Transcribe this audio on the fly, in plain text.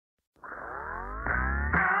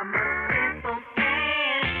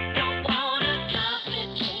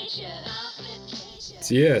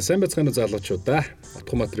Сайн бацгааны залуучуудаа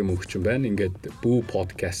Батхуматрын мөнхчин байна. Ингээд Бүү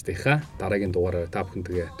подкастынхаа дараагийн дугаараар та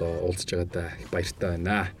бүхэнтэйгээ одоо уулзж байгаадаа их баяртай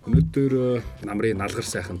байна. Өнөөдөр намрын налгар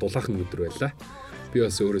сайхан дулаахан өдөр байлаа. Би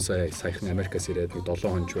бас өөрөө саяхан Америкаас ирээд 7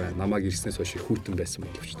 хоног байна. Намайг ирснээс хойш их хүйтэн байсан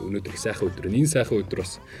боловч өнөөдөр их сайхан өдөр. Энэ сайхан өдөр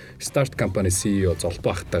бас Start компани CEO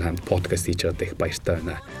Золбоо ахтай хамт подкаст хийж байгаадаа их баяртай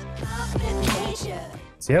байна.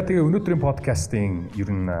 За тэгээ өнөөдрийн подкастын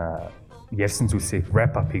ер нь ярьсан зүйлсийг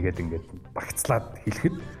wrap up хийгээд ингээд багцлаад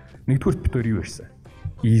хэлэхэд нэгдүгээр бид хоёр юу ярьсан?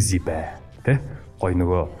 Easy бай, тэ? Гой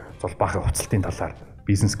нөгөө зулбаахын хуцалтын талаар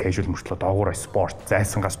бизнес casual мөртлөө доогуур спорт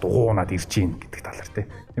зайсангаас дугуунаад ирж гин гэдэг талаар тэ.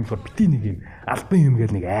 Тийм болохоор бити нэг юм албан юм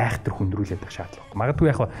гээл нэг айхтар хүндрүүлээд байх шаардлага. Магадгүй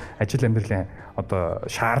яг ажил амьдралын одоо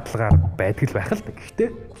шаардлагаар байдаг л байх л да. Гэхдээ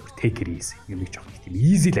take it easy. Нэг жоох тийм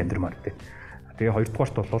easy л амьдрмаар тэ. Тэгээ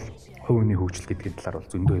хоёрдугаарт бол хувь хүний хөгжил гэдгийн талаар бол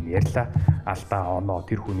зөндөө юм ярьлаа. Алдаа оноо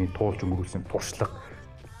тэр хүний туулж өнгөрүүлсэн туршлага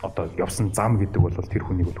одоо явсан зам гэдэг бол тэр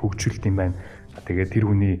хүнийг бол хөгжүүлт юм байна. Тэгээд тэр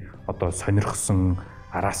хүний одоо сонирхсон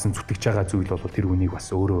араас нь зүтгэж байгаа зүйл бол тэр хүнийг бас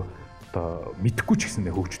өөрөө одоо мэдхгүй ч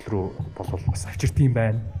гэсэндээ хөгжил рүү бол бас авчирт юм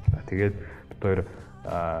байна. Тэгээд бид хоёр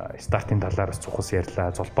стартын талаар бас цухас ярьлаа.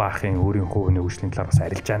 Зулбаа ахын өөрийн хувь хүний хөгжлийн талаар бас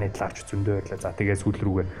арилжааны талаар ч зөндөө ярьлаа. За тэгээд сүүл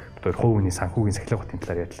рүүгээ бид хоёр хувь хүний санхүүгийн сахилга батын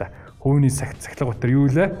талаар ярьлаа. Хувь хүний сахилга бат юу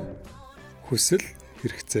вэ? Хүсэл,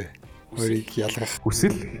 хэрэгцээ хоёрыг ялгах.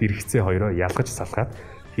 Хүсэл, хэрэгцээ хоёроо ялгаж салгаад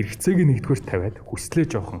хэрэгцээг нэгдүгээр тавиад хүслээ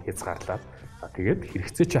жоохон хязгаарлаад тэгээд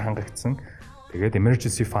хэрэгцээ чи хангагдсан. Тэгээд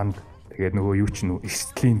emergency fund тэгээд нөгөө юу ч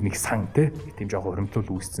эрсдлийн нэг сан тийм жоохон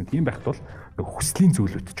хөрөмтлөл үүссэн. Тийм байхад бол нөгөө хүслийн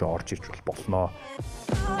зүйлүүд чи орж ирж болноо.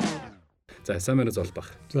 За сайн байна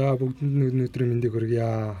Золбах. За бүгдэнд өнөөдрийн мэндийг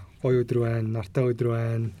хүргье. Гоё өдөр байна, нартай өдөр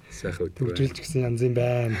байна. Сайхан өдөр. Хөгжилж гисэн янз юм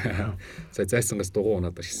байна. За зайсангаас дугуй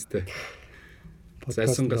унаад байна шүү дээ.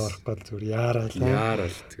 Зайсангаас орох гол зүгээр яарал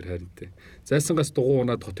тэр харин тий. Зайсангаас дугуй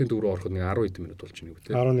унаад хотын төв рүү ороход нэг 10 хэдэн минут болчихно үү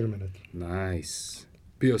тий. 11 минут. Nice.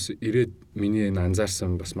 Би бас ирээд миний энэ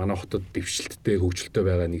анзаарсан бас манай хотод дэвшилттэй хөгжилтэй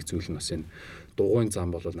байгаа нэг зүйл нь бас энэ дугуйн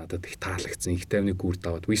зам бол надад их таалагдсан. Их тайвны гүр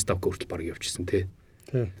даваад Вистав хүртэл баг явчихсан тий.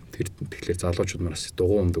 Тэр тэгэхээр залуучууд мараас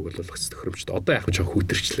дугуй өмдөг бол хэс төхөөрөмжтэй. Одоо яг ч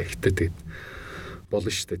хүүтэрчлээ гэтээ тэгээд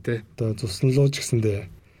болно шүү дээ тий. Одоо цусланлууж гэсэндээ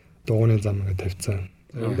дугуйны зам ингээд тавьцсан.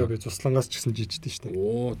 Эндээ би цуслангаас ч гэсэн жижигдэн шүү дээ.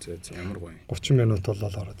 Оо за ямар гоё. 30 минут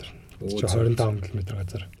болол ороод ирнэ. 25 км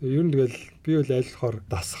газар. Ер нь тэгэл би бол айлхоор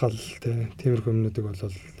дасгал тиймэрхүү юмнуудыг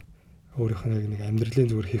бол өөрийнх нь нэг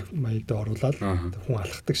амьдралын зүгээр хийх маягд оруулаад хүн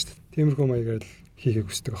алхдаг шүү дээ. Тиймэрхүү маягаар л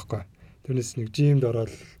хийхийг хүсдэг байхгүй. Тэрнээс нэг жимд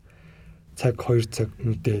ороод цаг 2 цаг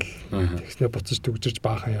нүдэл тэгснэ буцаж төгжирж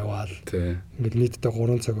баахан яваал. Ингээл нийтдээ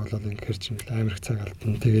 3 цаг болол ингээд чинь амар их цаг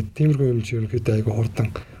алдна. Тэгээд тиймэрхүү юм чи ерөнхийдөө айгу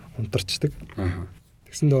хурдан унтарчдаг.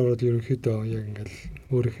 Тэгсэнд ороод ерөнхийдөө яг ингээл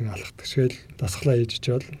өөрийнх нь алхдаг шиг л дасглаа хийж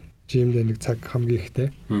чивэл жимдээ нэг цаг хамгийн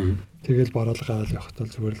ихтэй. Тэгэл бараалгаа явахад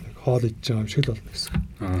бол зүгээр л нэг хоол идэж байгаа юм шиг л болно гэсэн.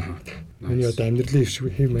 Миний одоо амьдралын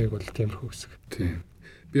хэв маяг бол тиймэрхүү хэсэг. Тийм.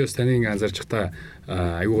 Би бас таныг анзаарч та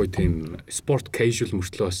аюу гой тийм спорт casual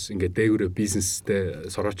мөртлөөс ингээд дээгүүрээ бизнестэй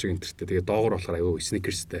сороочиг энтертэй тэгээ доогор болохоор аюу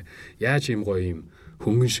sneakers-тэй яаж юм гоё юм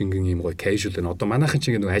хөнгөн шингэн юм гоё casual энэ одоо манайхан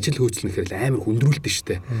чинь нөгөө ажил хөөцлөнөхээр амар хүндрүүлдэг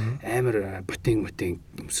штэ амар ботинг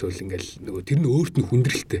өмсөөл ингээл нөгөө тэр нь өөрт нь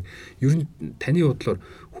хүндрэлтэй ер нь таны бодлоор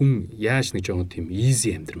хүн яаж нэг жоохон тийм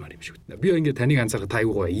easy амьдрмаар юм шиг байна. Би ингээд таныг анзаарах та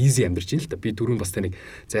аюу гоё easy амьдарч ин л та. Би түрүүн бас таныг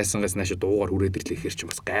зайсангаас наашаа дуугаар хүрээд ирлээ гэхэр чинь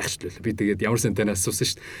бас гайхшлээ. Би тэгээд ямар сан танаас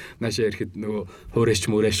асуусан штэ. Наашаа ирэхэд нөгөө хуурайч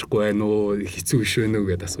мөрөөшгүй байна уу хэцүү биш вэ нүг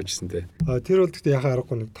гэдээ асуужсэн те. Тэр бол гэхдээ яхаа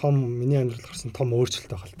аргагүй нэг том миний амьдралд гарсан том өөрчлөлт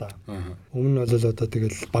байх л та. Өмнө нь бол одоо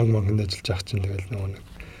тэгэл банкнд ажиллаж байгаа чинь тэгэл нөгөө нэг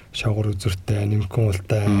шавгар үзүртэй, нэмхэн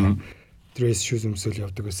уултай dress shoes өмсөөл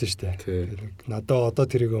явдаг байсан шүү дээ. Надад одоо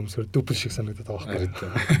тэрийг өмсөөр дупл шиг санагдаад байгаа байхгүй.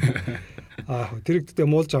 Тэр ихтэй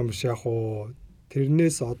муулж байгаа юм биш яг уу.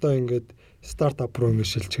 Тэрнээс одоо ингээд стартап руу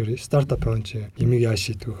ингээд шилжчихэр. Стартап юм чи имийг яаж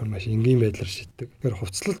шийдэх вэ маш энгийн байдлаар шийддэг. Тэгэхээр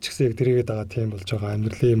хувцлалт ч гэсэн яг тэрийгээ дагаа тийм болж байгаа.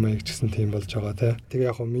 Амьдралын маяг ч гэсэн тийм болж байгаа тий. Тэгээ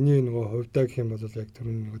яг уу миний нөгөө хувьдаа гэх юм бол яг тэр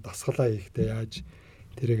нөгөө дасгалаа хийхдээ яаж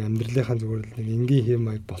тэрийг амьдралынхаа зүгээр л нэг энгийн хэм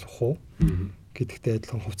маяг болох уу? Гэдэгтэй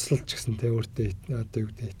адилхан хувцлалт ч гэсэн тэ өөртөө одоо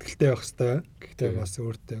юу гэдэг ихтэй байх хэрэгтэй. Гэхдээ бас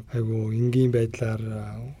өөртөө айгу энгийн байдлаар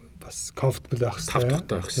бас comfortable байх хэрэгтэй.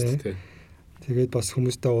 Тавтахтай байх хэрэгтэй. Тэгээд бас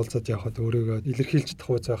хүмүүстэй уулзаад явхад өөрийгөө илэрхийлж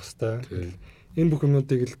чадах байх хэрэгтэй. Энэ бүх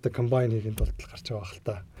юмнуудыг л combine хийхэд бол гарч байгаа хэл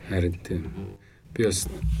та. Харин тийм. Би бас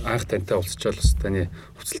анх тантай уулзчаал бас таны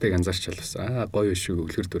хувцалтыг анзаарчаал бас гоё шүү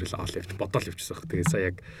өлгөр дүрэл аал явж бодоол явчихсан баг. Тэгээ сая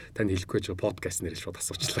яг тань хэлэхгүй ч подкаст нэрэл шууд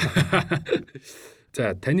асуучлаа.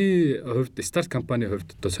 За таны хувьд Start компани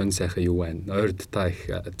хувьд одоо сонь сайхан юу байна? Ойрд та их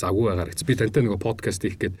завгүй байгаар гэж. Би тантай нэг подкаст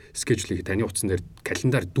хийх гээд скежюл хийх таны утсан дээр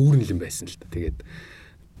календар дүүрэн л юм байсан л та. Тэгээд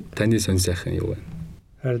таны сонь сайхан юу байна?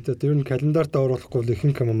 Харин тэр нь календарт оруулахгүй л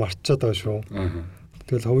ихэнх юм мартчихад байгаа шүү.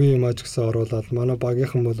 Тэгэл хувийн имаж гэсэн оруулаад манай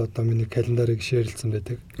багийнхан бол одоо миний календарыг шеэрлсэн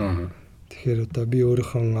байдаг. Тэгэхээр одоо би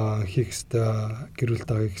өөрийнхөө хийх ёстой, гэр бүл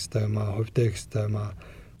даах ёстой юм аа, хувьдаа хийх ёстой юм аа,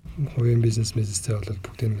 хувийн бизнестэй бол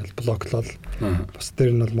бүгдийг ингээл блоклол. Бас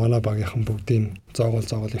дээр нь бол манай багийнхан бүгдийг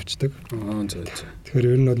зоогоол явчихдаг. Тэгэхээр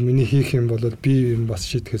ер нь бол миний хийх юм бол би ер нь бас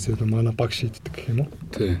шийдэхээс илүү манай баг шийддэг гэх юм уу.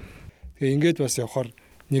 Тэгээ ингээд бас явахаар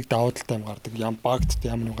нэг давуу талтай юм гардаг. Багт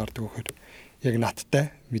ямар юм гардаг вөхөр яг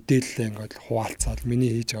надтай мэдээлэлээ ингээд хуваалцаад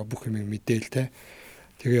миний хийж байгаа бүх юмыг мэдээл те.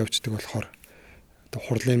 Тэгээ явцдаг болохоор одоо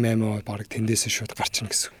хурлын маймаа баг тэндээсээ шууд гарчна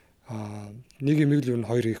гэсэн. Нэг юм л ер нь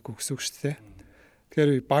хоёр хийхгүй гэсэн үг шүү дээ.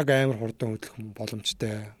 Тэгэхээр баг амар хурдан хөдлөх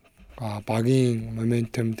боломжтой. Багийн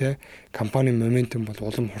моментум те компани моментум бол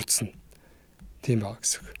улам хурдсан. Тийм байгаа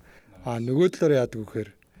гэсэн. Нөгөө талаар яадаг вөхөр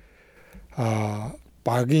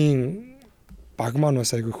баг маань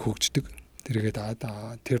бас айгүй хөгждөг.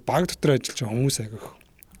 Тэр баг дотор ажиллаж байгаа хүмүүс айгүй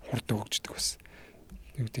хурдан хөгждөг бас.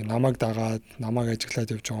 Нэг намайг дагаад намайг ажиглаад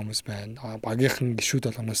явж байгаа хүмүүс байна. Багийнхан гишүүд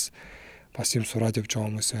болгоноос бас юм сураад явж байгаа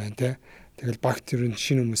хүмүүс байна те. Тэгэл багт ер нь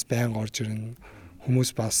шинэ хүмүүс байнга орж ирнэ. Хүмүүс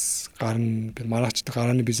бас гарна. Манайчд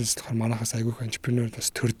гарааны бизнес болохоор манайхаас айгүй энтерпренeur бас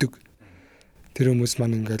төрдөг. Тэр хүмүүс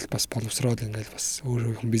маань ингээл бас боловсроод ингээл бас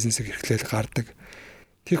өөрөөх нь бизнесийг эрхлээл гардаг.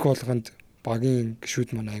 Тих болгонд багийн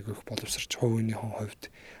гишүүд маань айгүй их боловсрч хувийн хувьд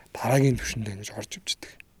дараагийн түвшиндээ ингэж орж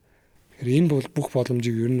ивчдэг. Тэгэхээр энэ бол бүх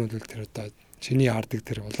боломжийг ер нь бол тэр одоо чиний хардаг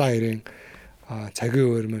тэр улаан ирээн цагийн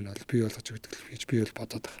өөр мань бол бий болгож өгдөг гэж би бол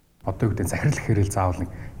бодоод байгаа. Одоо үгдэн захирал хэрэл заавал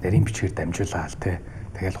нэг нарийн бичгээр дамжуулаад те.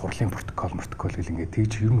 Тэгэл хурлын протокол гэл ингээд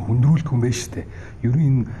тэгж ер нь хүндрүүлдэг юм байна шүү дээ. Ер нь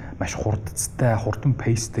энэ маш хурдцтай, хурдан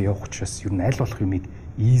пейстэй явах учраас ер нь аль болох юмыг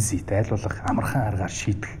easy, аль болох амархан аргаар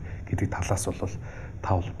шийдэх гэдэг талаас бол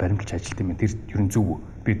та бол баримлж ажилт юм. Тэр ер нь зөв.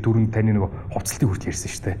 Би дөрөв таны нөгөө хувцалтын хүртэл ярьсан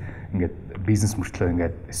шүү дээ. Ингээд бизнес мөртлөө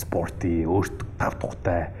ингээд спорти, өөрт тав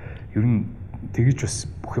тухтай. Ер нь тэгэж бас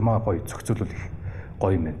бүх юмаа гоё зохицуулах их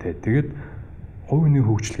гоё юм байна те. Тэгээд хувийн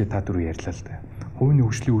хөгжлөгээ та дөрөв ярьлаа л да. Хувийн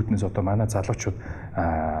хөгжлийн үүднээс одоо манай залуучууд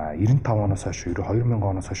 95 оноос хойш 2000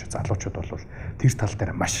 оноос хойш залуучууд бол тэр тал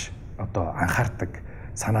дээр маш одоо анхаардаг,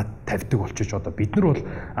 санаа тавьдаг болчих. Одоо бид нар бол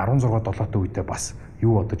 16 7-т үедээ бас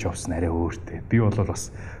юу бодож явсан арай өөртэй. Би бол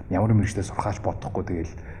бас ямар мэрэгчлээ сурхаач бодохгүй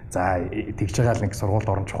тэгэл за тэгж байгаа л нэг сургуульд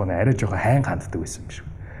оромжих нь арай жоохон хайн ханддаг байсан юм шиг.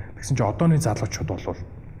 Тэгсэн чинь одооны залуучууд бол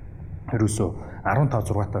ерөөсөө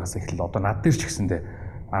 15 6-таагаас эхэл одоо над дээр ч гэсэндээ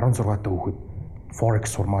 16 та хүүхэд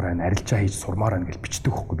Forex сурмаар байна, арилжаа хийж сурмаар байна гэж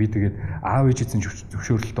бичдэг хөхгүй. Би тэгээд аав ээж эзэн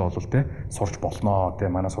зөвшөөрөлтөй болвол те сурч болноо,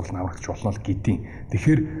 те манай сургалтанд хамрагдаж болно л гэдیں۔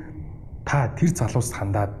 Тэгэхээр та тэр залуус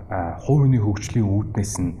хандаад хувийн хөгжлийн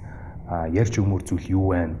үүднээс нь ярьж өмөр зүйл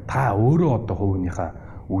юу вэ? Та өөрөө одоо хувийнхаа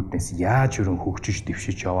үүднээс яаж өрн хөгжиж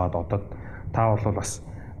дэвшиж яваад одоо та бол бас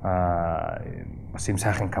юм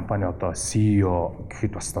сайхан компани одоо CEO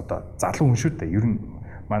гэхэд бас одоо залуу хүн шүү дээ. Ер нь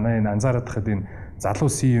манай энэ анзаараад хахад энэ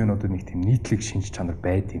залуу CEO-нууд нэг тийм нийтлэг шинж чанар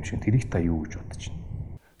байд юм шиг. Тэрийг та юу гэж бодож байна?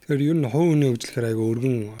 Тэгэхээр ер нь хувийн хөгжлөхээр айгүй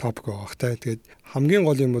өргөн топик байгаа хта. Тэгээд хамгийн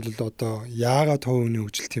гол юм бол одоо яагаад хувийн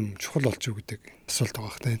хөгжил тийм чухал болж юу гэдэг асуулт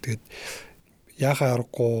байгаа хта. Тэгээд яахаа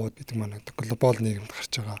аргагүй гэдэг маань глобал нийгэмд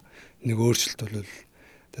гарч байгаа нэг өөрчлөлт бол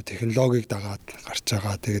одоо технологиг дагаад гарч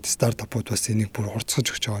байгаа. Тэгээд стартапууд бас энийг бүр хурцгаж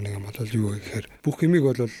өгч байгаа нэг юм бол юу гэхээр бүх юмыг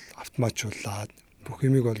бол автоматжуулаад бүх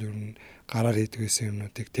юмыг бол ер нь гараар хийдэг гэсэн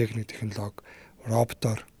юмнуудыг техник, технологи,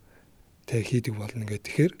 роботоор хийдэг болно гэдэг.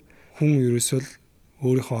 Тэгэхээр хүн ерөөсөө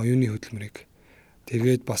өөрийнхөө оюуны хөдөлмөрийг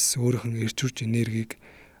тэгээд бас өөрийнх нь эрч хүч энергийг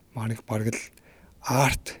манайх бараг л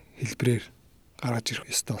арт хэлбэрээр гаргаж ирэх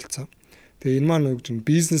ёстой болсон. Тэгээ энэ маань үг чинь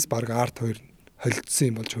бизнес бараг арт хоёр холилдсон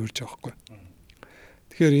юм болж хувирж байгаа байхгүй.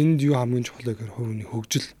 Тэгэхээр энд юу хамгийн чухал вэ гэхээр хувийн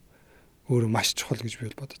хөгжил өөрөө маш чухал гэж би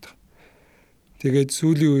бодод байгаа. Тэгээд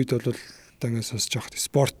сүүлийн үед бол одоо ингэ сонсож байгаа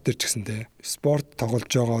спорт төр ч гэсэндээ спорт тоглож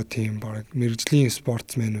байгаа тийм бараг мэрэгжлийн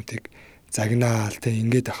спортсменуудыг загнаал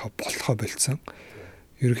ингээд ахаа болохоо болцсон.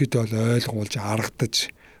 Ерөнхийдөө бол ойлгуулж аргадаж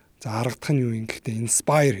аргадах нь юу юм гэхдээ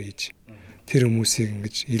инспайр хийж тэр хүмүүсийг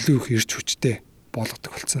ингэж илүү их эрч хүчтэй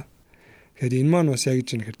болгодог болсон. Тэгэхээр энэ маань бас яг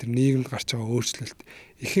гэж нэхэр тэр нийгэмд гарч байгаа өөрчлөлт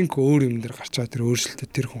ихэнх өөр юм дээр гарч байгаа тэр өөрчлөлтөд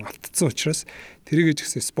тэр хүн автцсан учраас тэрийг ч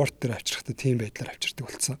гэсэн спорт дээр авчрахтаа тийм байдлаар авчирдаг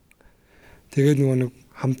болсон. Тэгээд нөгөө нэг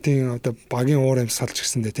хамтын одоо багийн уур амьсгалч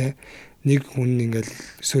гэсэндээ нэг хүн ингээл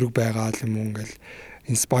сөрөг байгаа юм уу ингээл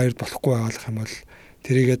инспайрд болохгүй байгаах юм бол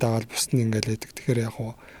тэрийгээ дагаад бусд нь ингээл байдаг. Тэгэхээр яг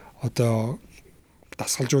хуу одоо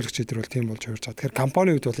дасгалжуулагч эдэр бол тийм болж хувирч байгаа. Тэгэхээр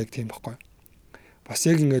компани үед бол яг тийм байхгүй. Бас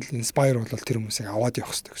яг ингээл инспайр бол тэр хүмүүсийг аваад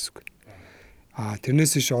явах хэрэгтэй гэсэн үг.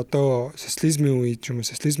 Тэрнээс иш одоо социализмын үед юм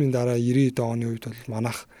социализмын дараа 90-ад оны үед бол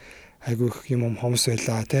манайх айгүй их юм хомс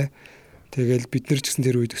байлаа Тэгэл бид нар ч гэсэн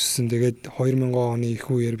тэр үед өссөн. Тэгээд 2000 оны их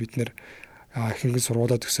үеэр бид нар ихэнх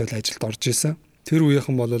сургуулаа төгсөөл ажилд орж исэн. Тэр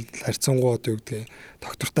үеийнхэн бол харьцангуй одоо юу гэдэг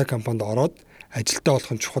доктортой компанид ороод ажилтаа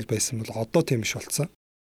болох нь чухал байсан бол одоо тийм биш болсон.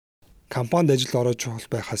 Компанид ажилд ороод чухал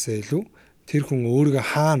байхаас илүү тэр хүн өөрийгөө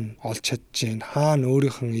хаана олж чадчихээн, хаана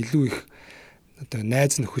өөрийнх нь илүү их одоо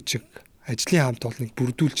найз нөхөчг, ажлын хамт олныг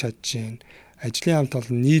бүрдүүлж чадчихээн, ажлын хамт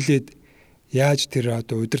олон нийлээд яаж тэр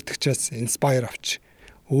одоо удирдагчаас инспайр авч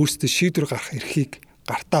өөрсдөө шийдвэр гаргах эрхийг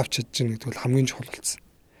гартаа авч чадчихна гэдэг бол хамгийн чухал болсон.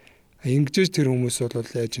 Ингэж тэр хүмүүс бол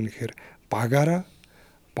яаж юм гэхээр багаараа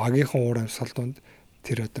багийнхан уур амьсгалд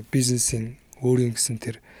тэр одоо бизнесийн өөрийн гэсэн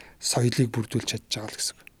тэр соёлыг бүрдүүлж чадж байгаа л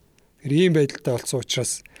гэсэн. Тэр ийм байдалтай болсон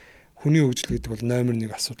учраас хүний хөгжил гэдэг бол номер 1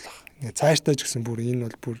 асуудал баг. Ингээ цаашдаа ч гэсэн бүр энэ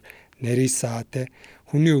бол бүр нарийсаа те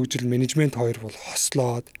хүний хөгжил менежмент хоёр бол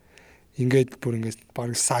хослоод ингээд бүр ингээд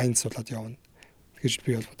баг сайенс болоод явна гэж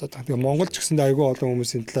би бол бодоод байгаа. Тэгээ Монголч гэсэндээ айгүй олон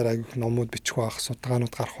хүмүүсийн талаар айгүй номууд бичих байх,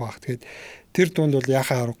 судалгаанууд гарах байх. Тэгээд тэр дунд бол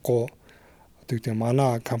яхаа аргагүй одоо гэдэг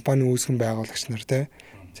манай компани үүсгэн байгуулагч нар те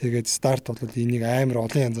тэгээд старт бол энийг амар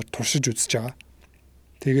олон янзаар туршиж үзэж байгаа.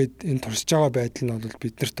 Тэгээд энэ туршиж байгаа байдал нь бол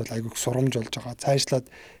биднэрт бол айгүй сурамж болж байгаа. Цаашлаад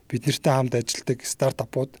бид нартай хамт ажилладаг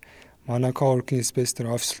стартапууд манай coworking space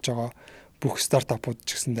дээр офислж байгаа бүх стартапууд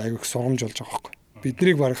ч гэсэндээ айгүй сурамж болж байгаа байхгүй.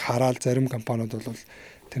 Биднийг баг хараад зарим компаниуд бол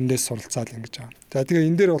тэрнээс суралцаад ингэж байгаа. За тэгээ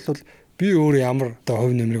энэ дээр бол би өөрөө ямар одоо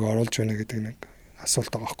хувь нэмрийг оруулж байна гэдэг нэг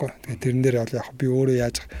асуулт байгаа байхгүй. Тэгээ тэрэн дээр бол яг би өөрөө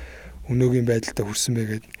яаж өнөөгийн байдалтай хүрсэн бэ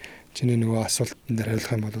гэдэг чиний нөгөө асуултанд дээр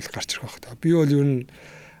хариулах юм бол гарч ирэх байх. Би бол ер нь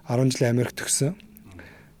 10 жил Америкт төгссөн.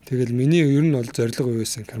 Тэгэл миний ер нь бол зорилго юу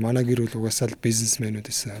байсан гэхээр манай гэр бүл угаасаа л бизнесмэнүүд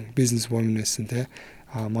байсан, бизнес вумен байсан те.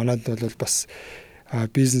 Манад бол бас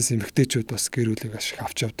бизнес эмэгтэйчүүд бас гэр бүлийг ашиг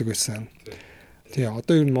авч явдаг байсан. Тий,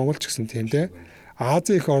 одоо ер нь Монголч гэсэн тийм те.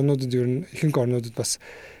 Азийн их орнуудад ер нь ихэнх орнуудад бас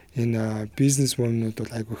энэ бизнес вуменүүд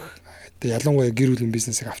бол айгүй ялангуяа гэр бүлийн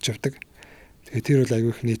бизнесийг авч явдаг. Тэгээ тэр бол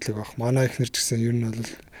айгүй их нийтлэг баг. Манай ихнэр ч гэсэн ер нь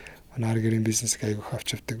бол манай гэрийн бизнесийг айгүй их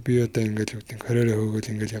авч явдаг. Би одоо ингээл юу гэдэг хориороо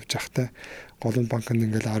хөөгөл ингээл явж байхтай голын банкнд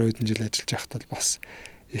ингээл 10 хэдэн жил ажиллаж байхад бол бас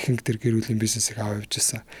ихэнх тэр гэр бүлийн бизнесийг аваад явж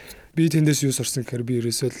байсан. Би тэндээс юу сурсан гэхээр би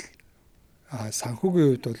ерөөсөө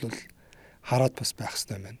санхүүгийн хувьд бол хараад бас байх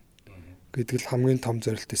хэрэгтэй байна гэдэг л хамгийн том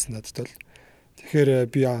зорилт байсан надад бол. Тэгэхээр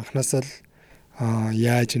би анхнаасаа л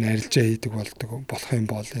яаж ин арилжаа хийдэг болох юм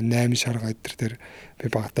бол 8 шарга эдэр дээр би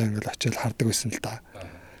багтаа ингээл очиод хардаг байсан л да.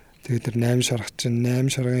 Тэгээд тэр 8 шарга чинь 8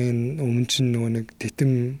 шаргын өмнө чинь нөгөө нэг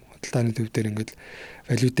титэм худалдааны төв дээр ингээл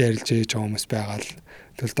валютын арилжаа хийж байгаа хүмүүс байгаа л.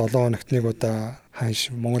 Тэгэл 7 хоногт нэг удаа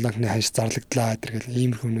ханш Монгол анхны ханш зарлагдлаа гэдэргээл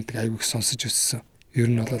иймэрхүү юмнуудыг аягүй их сонсож өссөн. Ер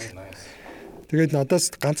нь бол тэгээд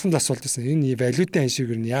надаас ганцхан асуулт байсан. Энэ валютын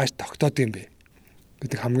ханшийг ер нь яаж тогтоодог юм бэ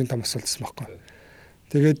гэдэг хамгийн том асуулт байсан байхгүй.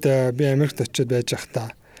 Тэгээд би Америкт очиод байж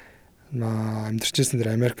байхдаа амьдарчсэн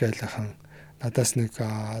дээр Америк айлынхан надаас нэг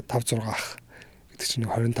 5 6 ах гэдэг чинь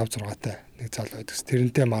 25 6-тай нэг залуу байдаг.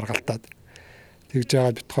 Тэрнтэй маргалтаад тэгж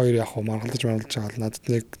жагаад бит хоёр яг маргалдаж байгаа л надад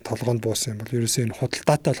нэг толгоонд буусан юм бол ерөөсөө энэ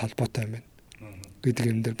худалдаатай холбоотой юм байна гэдэг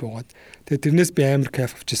юм дээр буугаад. Тэгээд тэрнээс би амар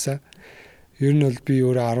кайф авчихсан. Ер нь бол би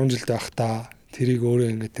өөрөө 10 жил байхдаа тэрийг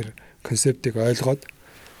өөрөө ингээд тэр концептыг ойлгоод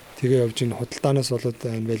тэгээ явж ин худалдаанаас болоод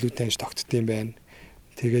энэ валютын ханш тогтдсон юм байна.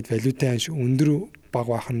 Тэгээд валютын ханш өндөр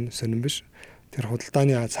бага байх нь сонирн биш. Тэр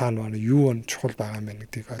худалдааны цаана юу нь чухал байгаа юм бэ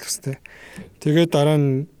гэдгийг ойлгостой. Тэгээд дараа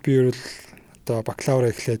нь би ер нь одоо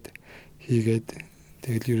бакалавра эхлээд хийгээд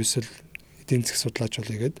тэгэл ерөөсөл эдийн засаг судлаач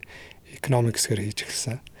бол хийгээд economics-ээр хийж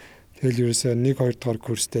эхэлсэн. Тэгэл ерөөсөө 1 2 дугаар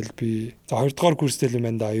курстэй л би 2 дугаар курстэй л юм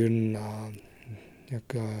байна да. Ер нь яг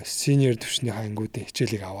senior төвчний хангуудын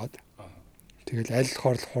хичээлийг аваад тэгэл аль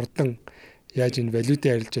болохоор хурдан яаж энэ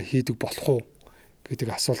валютын арилжаа хийдэг болох уу гэдэг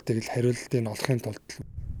асуултыг л хариултыг олохын тулд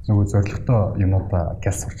нөгөө зорилготой юмудаа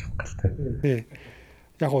гяс сурч авах гал тий.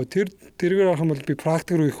 Яг гоо тэргээр арах юм бол би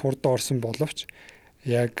практик руу их хурдан орсон боловч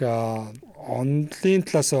яг онлайн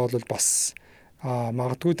талаасаа бол бас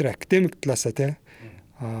магадгүй тэр академик талаасаа тий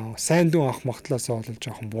сайн дүн авах магадлалаасаа бол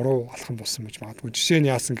жоохон буруу алхам болсон байж магадгүй. Жишээ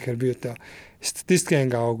нь яасан гэхээр би одоо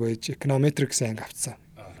статистикийн анги аваагүй econometrics анги авцсан.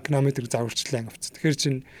 Econometric загварчлалын анги авцсан. Тэгэхээр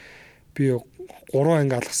чинь би 3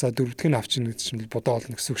 анги алгасаа 4-г нь авчихна гэдэг чинь бодоо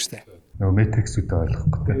олно гэсэн үг шүү дээ. Нөгөө метриксүүдээ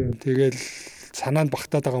ойлгохгүй тий. Тэгэл санаанд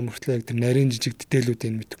багтаад байгаа мөртлөө яг тэр нарийн жижиг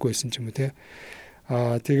дэтэлүүдийг мэдэхгүй байсан ч юм уу тий.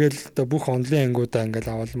 Тэгэл одоо бүх онлайн ангиудаа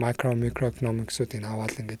ингээл аваад microeconomics-уудыг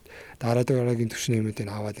аваад ингээд дараагийн түвшний юмуудыг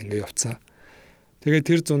аваад ингээд явцсан. Тэгээд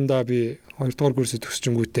тэр зундаа би 2 дугаар курсэд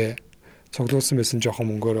төгсчөнгүүтээ цуглуулсан байсан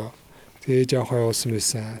жоохон мөнгөөрөө. Тэгээд жоохон явуулсан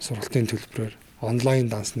байсан сургалтын төлбөрөөр онлайн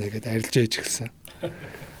данс нэгээд арилжаа хийж эхэлсэн.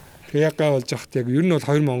 Тэгээд яг болж хахад яг ер нь бол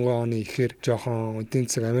 2000 оны ихээр жоохон эдийн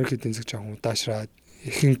засаг Америк эдийн засаг жоохон удаашраад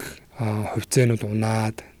ихэнх хувьцаанууд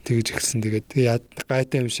унаад тэгж ихсэн. Тэгээд яад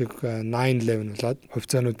гайтай юм шиг 911 болоод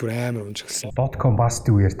хувьцаанууд бүр амар унж эхэлсэн. .com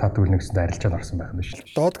bust-ийн үеэр та түлнэгсэнд арилжаад орсон байх юм шүү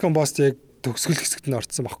дээ. .com bust яг төгсгөл хэсэгт нь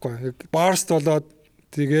орсон байхгүй. Burst болоод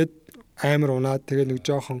тэгээд амар унаад тэгээд нэг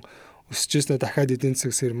жоохон өсөжсэнээ дахиад эдийн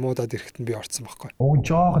засаг муудаад ирэхэд нь би орсон байхгүй. Уг нь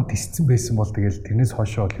жоохон тисцэн байсан бол тэгэл тэрнээс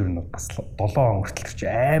хойшоо ер нь бас 7 он хүртэл ч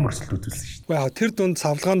амар өсөлт үзүүлсэн шүү дээ. Тэр дунд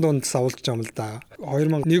савлгаан дунд савлж байгаа юм л да.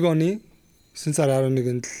 2001 оны 9 сарын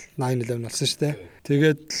 11-нд л 9/11 болсон шүү дээ.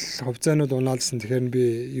 Тэгээд хувьцаанууд унаалсан. Тэгэхээр би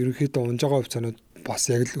ерөнхийдөө унж байгаа хувьцаанууд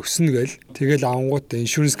бас яг л өснө гээл. Тэгэл авангууд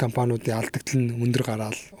иншүрэнс компаниудын алдагдал нь өндөр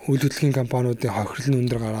гараал, үйл хөдлөлийн компаниудын хохирол нь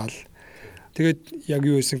өндөр гараал. Тэгээд яг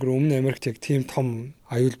юу байсан гэвэл өмнө Америкт яг тийм том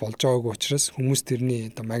аюул болж байгаагүй учраас хүмүүс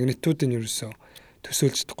тэрний оо магнитудыг ерөөсөө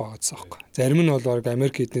төсөөлж чадахгүй байгаадсан байхгүй. Зарим нь бол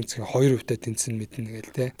Америк эдийн засгийн 2% тэнцэн мэднэ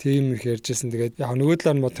гээл те. Тийм их ярьжсэн. Тэгээд яг нөгөө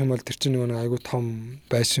талаар нь бодох юм бол тэр чинь нэг аюул том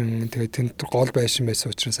байшин тэгээд тэнд гол байшин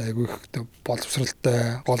байсан учраас аюул их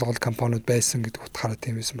боловсралтай гол компаниуд байсан гэдэг утгаараа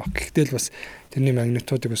тийм байсан баг. Гэхдээ л бас тэрний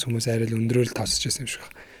магнитудыг бас хүмүүс арай л өндөрөөр тасч байсан юм шиг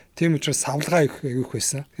байна. Тийм учраас савлгаа их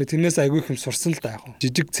байсан. Тэгээд тэрнээс айгүй их юм сурсан л да яг.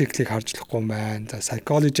 Жижиг циклийг харж болохгүй юм байна. За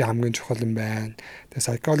psychology хамгийн чухал юм байна. Тэгээд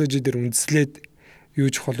psychology дээр үндэслээд юу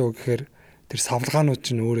чухал вэ гэхээр тэр савлгаанууд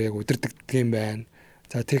чинь өөрөө яг удирддаг юм байна.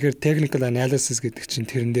 За тэгэхээр technical analysis гэдэг чинь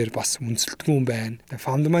тэрэн дээр бас үндэслэдэггүй юм байна.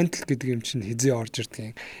 Fundamental гэдэг юм чинь хизээ орж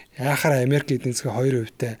ирдэг юм. Яахаар Америк эдийн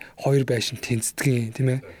засгийн 2%-тай 2 байшин тэнцдэг юм тийм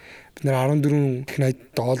ээ. Бид нар 14 их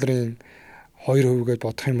 $80 2% гэж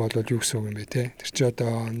бодох юм бол юу гэсэн үг юм бэ те. Тэр чи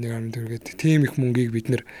одоо 1.4 гэдэг тийм их мөнгийг бид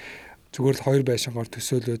нэр зүгээр л 2 байшингаар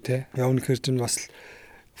төсөөлөө те. Явна гэхэр чинь бас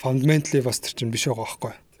fundamentally бас тэр чинь биш байгаа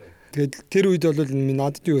байхгүй. Тэгээд тэр үед бол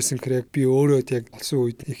надад юу байсан гэхээр би өөрөө яг олсон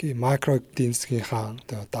үед их макро эдийн засгийнхаа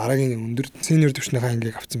одоо дараагийн өндөр senior төвчнийхаа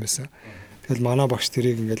ангийг авсан байсан. Тэгэл манай багш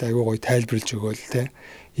тэрийг ингээл аягүй гоё тайлбарлаж өгөөл те.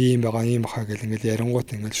 Ийм байгаа ийм бахаа гэл ингээл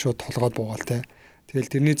ярингуут ингээл шууд толгойд буугаал те.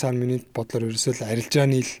 Тэгэл тэрний цаана миний бодлоор ерөөсөө л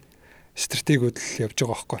арилжааны л стратегиуд л явж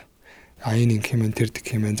байгаа байхгүй. Энэ юм тэр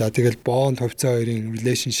гэх юм. За тэгэл бонд хувьцаа хоёрын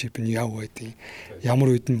relationship нь яв байдیں۔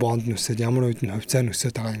 Ямар үед нь бонд нүсээд, ямар үед нь хувьцаа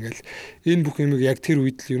нүсээд байгаа ингээл энэ бүх юмыг яг тэр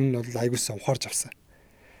үед л ер нь бол айгуусаа ухаарч авсан.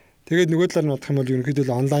 Тэгээд нөгөө талаар нь бодох юм бол ерөнхийдөө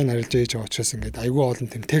л онлайн арилжаа хийж байгаа учраас ингээд айгүй олон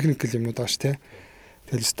тийм техникэл юмнууд байгаа шүү, тэ.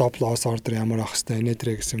 Тэгэл stop loss order ямар авах хэвээр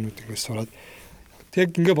энэдрэ гэсэн юмнууд ингээд сураад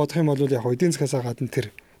тэг ингээд бодох юм бол яг эдийн засгаас гадна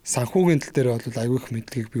тэр санхүүгийн тал дээр бол айгүй их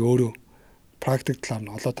мэдлэгийг би өөрөө практик талаар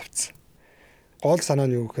нь олоод авцсан. Гол санаа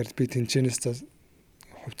нь юу гэхээр би тэнцэнээс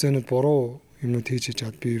хувьцаанууд буруу юмнууд хийж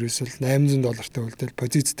чад би ерөөсөл $800 үлдээл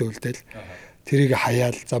позицтэй үлдээл тэрийг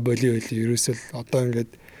хаяал за боли ерөөсөл одоо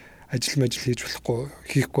ингээд ажил хийж болохгүй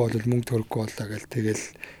хийхгүй бол мөнгө төрөхгүй болоо гэл тэгэл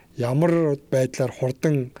ямар байдлаар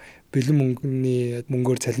хурдан бэлэн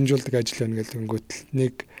мөнгөөр цалинжуулдаг ажил байна гэл тэнгүүт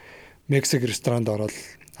нэг Мексик ресторанд ороод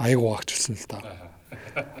аяг угаагчилсан л та.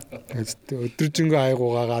 Өдөржингөө аяг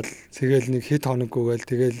угаагаад тэгэл нэг хэд хоноггүйгээл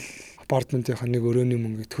тэгэл апартментынхаа нэг өрөөний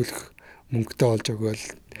мөнгөийг төлөх мөнгөтэй болж өгөөл.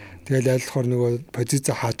 Тэгэл айлхаар нөгөө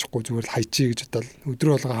позиц хаажихгүй зүгээр л хайчий гэж бодоод өдөр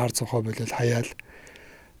болго хаар цохоо болол хаяал.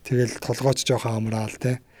 Тэгэл толгойч жоохон амраал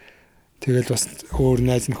те. Тэгэл бас өөр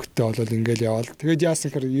найз нөхдөд болол ингээл яваал. Тэгэд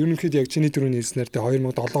яасан гэхээр ерөнхийдөө яг чиний дөрөв нийснээр те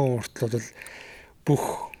 2007 он хүртэл бол бүх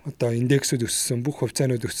одоо индексүүд өссөн, бүх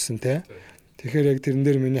хувьцаанууд өссөн те. Тэгэхээр яг тэрэн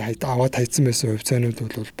дээр миний аваад хайцсан байсан хувьцаанууд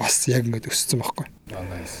бол бас яг ингээд өссөн байхгүй.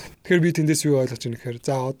 Тэгэхээр би тэндээс юу ойлгож байна гэхээр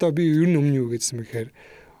за одоо би ер нь өмнө юу гэдсэн мэхээр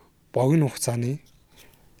богино хугацааны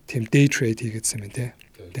тийм day trade хийгээдсэн юм те.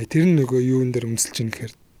 Тэгээ тэр нь нөгөө юун дээр үнэлж чинь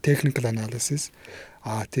гэхээр technical analysis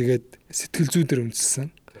тэгээд сэтгэл зүй дээр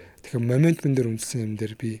үнэлсэн. Тэгэхээр моментмын дээр үнэлсэн юм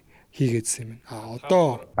дээр би хийгээдсэн юм.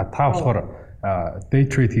 Одоо та болохоор day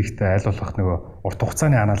trade хийхдээ аль болох нөгөө урт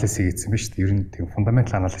хугацааны анализ хийгээдсэн биз дээ. Ер нь тийм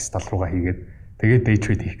fundamental analysis тал руугаа хийгээд тэгээд day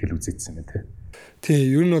trade хийх гээл үзээдсэн юм те. Тий,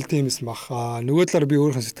 ер нь бол тийм эс бах. Нөгөө талаар би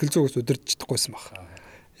өөрийнхөө сэтгэл зүйгээс удирдах чадахгүйсэн бах.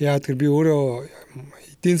 Яагаад гэвэл би өөрөө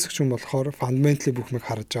эдийн засгч юм болохоор fundamentally бүх юмыг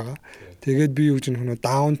харж байгаа. Тэгээд би юу гэж нэг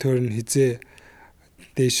down turn хизээ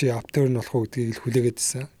дээшээ up turn болох уу гэдгийг л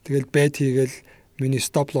хүлээгээдсэн. Тэгэл bet хийгээл миний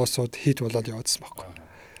stop loss-ууд hit болоод яваадсан байхгүй.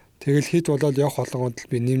 Тэгэл hit болоод явах болгонд л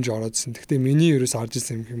би нэмж ороодсэн. Гэхдээ миний ерөөс харж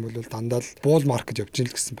ирсэн юм бол дандаа л bull market явж ийн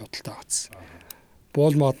л гэсэн бодолтой байгаадсан.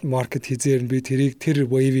 Bull market хизээр нь би тэр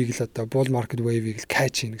wave-ийг л одоо bull market wave-ийг л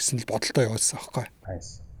catch ийн гэсэн л бодолтой яваадсан байхгүй.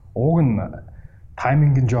 Ууг нь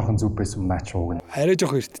тайминг нь жоохон зүв байсан юм наач ууг нь. Арай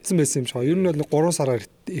жоохон эртцсэн байсан юм шиг. Ер нь бол 3 сараар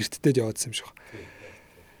эртдээд яваадсан юм шиг.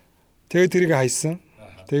 Тэгээд тэрийг хайсан.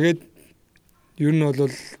 Тэгээд ер нь бол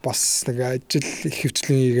бас нэг ажил их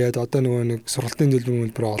хвчлэн хийгээд одоо нөгөө нэг сургалтын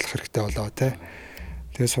төлбөр олох хэрэгтэй болоо тий.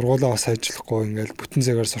 Тэгээд сургуулаа бас ажиллахгүй ингээл бүтэн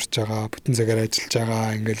цагаар сурч байгаа, бүтэн цагаар ажиллаж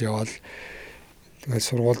байгаа ингээл яваал. Тэгээд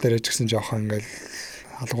сургууль дээр ч гэсэн жоохон ингээл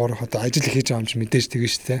алгуур одоо ажил хийж байгаа юм чи мэдээж тэгэн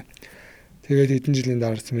шүү тий. Тэгээд хэдэн жилийн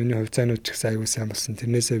дараач миний хувьцаанууд ч гэсэн аягүй сайн болсон.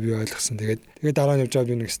 Тэрнээсээ би ойлгосон. Тэгээд дараа нь явж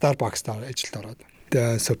байгаа би нэг Starbucks ажилд ороод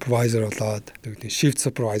supervisor болоод тэгээд shift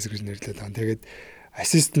supervisor гэж нэрлэдэг байгаа. Тэгээд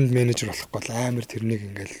assistant manager болохгүй бол амар тэрнийг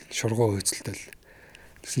ингээл шургуу хөөцөлтөл.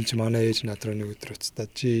 Тэгсэн чи манай ээж над руу нэг өдөр уцтаа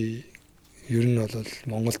чи ер нь бол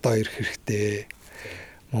Монголдоо ирэх хэрэгтэй.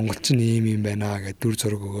 Монголч нь ийм байна гэдэг дүр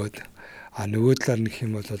зураг өгөөд нөгөө талаар нэг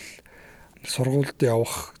юм бол сургуульд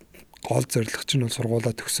явах гол зорилго чинь бол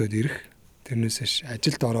сургуулаа төгсөөд ирэх. Тэрнээсээ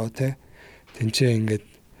ажилд ороо тэнцээ ингээд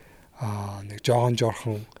нэг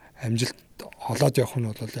жоохон амжилт олоод явах нь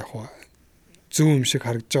бол яг зөв юм шиг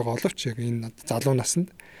харагдаж байгаа боловч яг энэ залуу наснд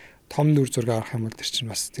том дүр зураг авах юм бол тэр чинь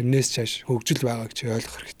бас тэрнээс чааш хөгжил байгааг чи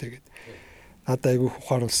ойлгох хэрэгтэй гэдэг. Надад айгүй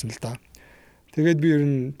ухааруулсан л да. Тэгээд би ер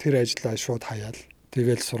нь тэр ажлаа шууд хаяал.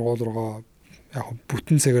 Тэгэл сургууль руугаа яг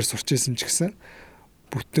бүтэн цагаар сурч исэн ч гэсэн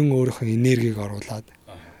бүтэн өөрийнхөө энергийг оруулаад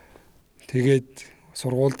тэгээд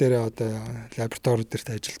сургууль дээр одоо лаборатори дээрт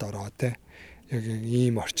ажилд ороо яг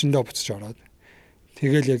ийм орчиндөө буцаж ороод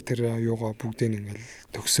тэгэл яг тэр юугаа бүгдийг ингээл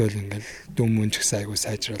төгсөөл ингээл дүн мөн ч гэсэн айгуу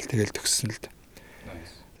сайжрал тэгэл төгссөн л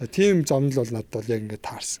дээ. Тийм замнал бол надад бол яг ингээд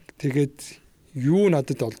таарсан. Тэгээд юу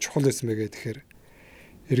надад бол чухал байсан бэ гэхээр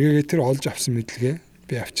эргээгээ тэр олж авсан мэдлэгээ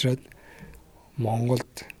би авчираад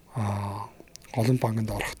Монголд голон банкнд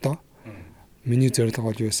орохдоо миний зорилго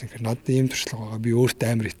бол юу байсан гэхээр надад ийм туршлага байгаа. Би өөртөө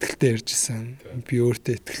амар ихтэй ярьж исэн. Би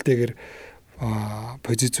өөртөө ихтэйгээр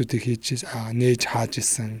позициудыг хийж нээж хааж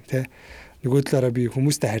исэн нөгөө талаараа би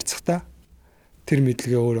хүмүүстэй харьцахдаа тэр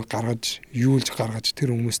мэдлэгээ өөрөө гаргаж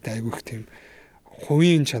тэр хүмүүстэй айгүй их тийм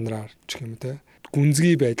хувийн чанараар ч юм уу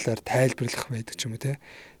гүнзгий байдлаар тайлбарлах байдаг ч юм уу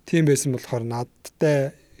тийм байсан болохоор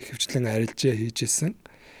надтай хөвчлэн арилжаа хийжсэн.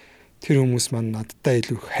 Тэр хүмүүс маань надтай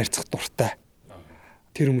илүү харьцах дуртай.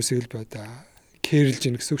 Тэр хүмүүсийг л бод кэрлж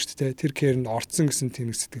ийн гэсэн үг шүү дээ. Тэр кэрэнд орцсон гэсэн тийм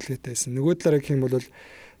сэтгэлгээтэй байсан. Нөгөө талаараа гэх юм бол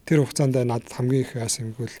тэр хугацаанд надад хамгийн их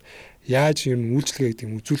яасан гэвэл яаж юм үйлчлэгээ гэдэг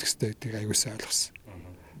юм үзүүлэх хэрэгтэй гэдгийг аягүйсаа ойлгосон.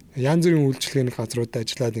 Янз бүрийн үйлчлэгээний газруудад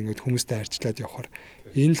ажиллаад ингээд хүмүүстэй харьцуулаад явхаар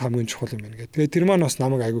энэ л хамгийн чухал юм байна гэдэг. Тэгээ тэр маань бас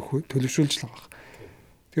намайг аягүй төлөвшүүлж л байгаа.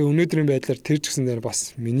 Тэгээ өнөөдрийн байдлаар тэр ч гэсэн дээр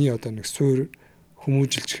бас миний одоо нэг суур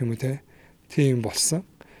хүмүүжилж гэх юм уу тийм болсон.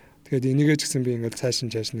 Тэгээд энийгээ ч гэсэн би ингээд цааш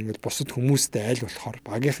ингээд бусад хүмүүстэй аль болохоор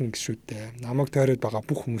багийнхан гişүүдтэй намайг тойроод байгаа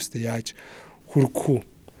бүх хүмүүстэй яаж хүргэх үү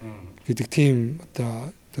гэдэг тийм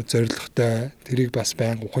одоо зорилготой тэрийг бас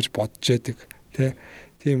байнга ухаж бодож яадаг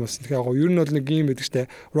тийм болсон. Тэгэхээр ер нь бол нэг юм байдаг штэ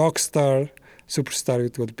rockstar superstar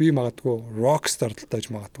гэдэг бол би магадгүй rockstar талдаж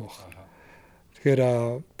магадгүй байна. Тэгэхээр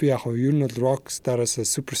би яг ер нь бол rockstar-аас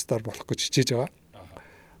superstar болох гэж хичээж байгаа.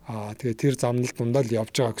 Тэгээ тэр замналд дундаа л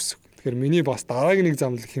явж байгаа гэсэн. Тэгэхээр миний бас дараагийн нэг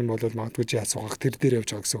замнал гэх юм бол магадгүй чи яасуугах тэр дээр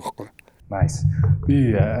явж байгаа гэсэн үг байхгүй. Nice.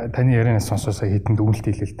 Би таны ярианаас сонсоосоо хэдэн дүгнэлт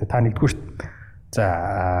хэлээ л дээ. Та нэгдүгээр за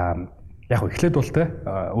яг эхлээд бол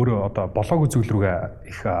өөрөө одоо болоогүй зүйл рүүгээ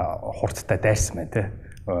их хурдтай дайрсан байна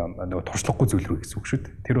нөгөө туршлагагүй зүйл рүү гэсэн үг шүү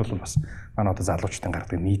дээ. Тэр бол бас манай одоо залуучуудын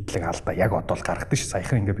гаргадаг нийтлэг алдаа яг одоо л гаргадаг ш.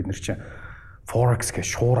 Саяхан ингээд бид нар чинь forex гэж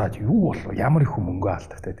шуураад юу болов ямар их мөнгө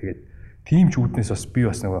алдагтай. Тэгээд тийм ч үүднээс бас би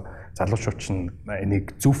бас нөгөө залуучууд чинь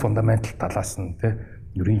нэг зөв фундаментал талаас нь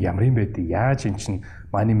ерөн ямар юм байдгийг яаж эн чинь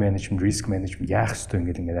money management, risk management яах ёстой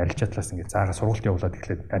ингээд арилжаа талаас ингээд заагаа сургалт явуулаад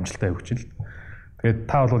эхлээд амжилтаа явууч л. Тэгээд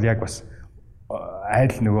та бол яг бас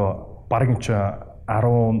айл нөгөө бараг энэ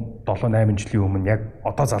 17-8 жилийн өмнө яг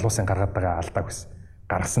одоо залуусын гаргаад байгаа алдааг бас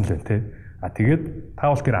гаргасан л байна тэгээд та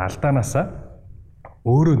бол тэр алдаанаасаа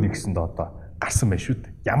өөрөө нэгсэнд одоо гарсан байх шүү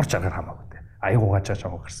дээ. Ямар ч аргаар хамаагүй аяг угаачаа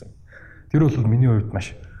чамаа гарсан. Тэр бол миний хувьд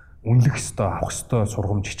маш үнэлэх ёстой, авах ёстой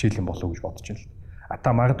сургамж хичээл юм болов уу гэж бодож байна л.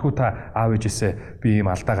 Та магадгүй та аав ээжээсээ би ийм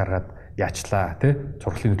алдаа гаргаад яачлаа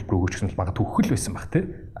сургалтын хөтөлбөр өгөөч гэсэн бол магадгүй хөл байсан баг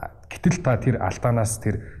гэтэл та тэр алдаанаас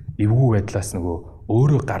тэр эвгүй байдлаас нөгөө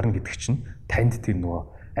өөрөө гарна гэдэг чинь танд тэр нөгөө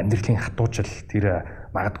амьдралын хатуужил тэр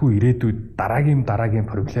магадгүй ирээдүйд дараагийн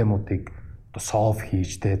проблемуудыг одоо solve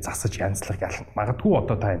хийж засаж янзлах магадгүй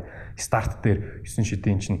одоо та энэ старт дээр 9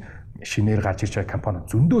 шидийн чинь шинээр гарч ирж байгаа компани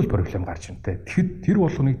зөндөө проблем гарч ирнэ тэгэхэд тэр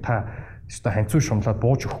болгоныг та өстой ханцуу шумлаад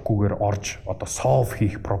бууж өгөхгүйгээр орж одоо solve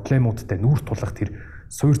хийх проблемуудтай нүүр тулах тэр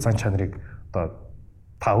суур цан чанарыг одоо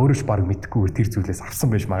та өөрөөч баг мэдхгүйгээр тэр зүйлээс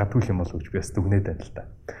авсан байж магадгүй юм болов уу гэж би бас дүгнээд байна л да.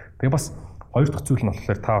 Тэгээ бас хоёр дахь зүйл нь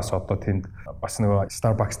болохоор та бас одоо тэнд бас нөгөө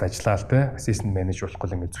Starbucks-д ажиллаад assistant manager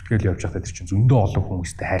болохгүй ингээд зүтгэл явж байхдаа тэр чинь зөндөө олон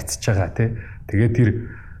хүмүүстэй харьцаж байгаа тэгээд тэр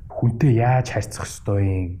хүнтэй яаж харьцах ёстой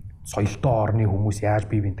юм соёлтой орны хүмүүс яаж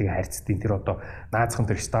бие биентэйгээ харьцдгийг тэр одоо наацхан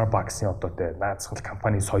тэр Starbucks-ийн одоо наацхан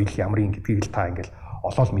компани соёл ямар юм гэдгийг л та ингээд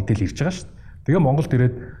олоод мэдээл ирж байгаа шүү дээ. Тэгээ Монголд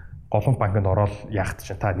ирээд голомт банкнд ороод яахт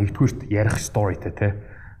чинь та нэгдүгüүрт ярих storyтэй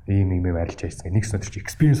ийм арилж хайсан. Нэгс нөтер чи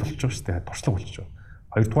experience болчих жоох шүү дээ. Туршлага болчих жоо.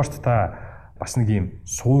 Хоёрдугаарт та бас нэг юм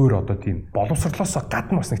суур одоо тийм боловсрлоосоо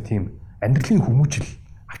гадна бас нэг тийм амьдралын хүмүүжил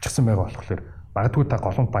авчихсан байгаа болохоор магадгүй та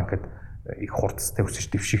голомт банкад их хурцтай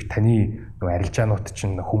өсөж дэвших таны нөгөө арилжаанууд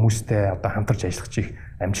чинь хүмүүстэй одоо хамтарч ажиллах чих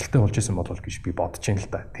амжилттай болж исэн болов гэж би бодож байна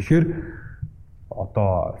л да. Тэгэхээр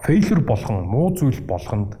одоо failure болгон муу зүйл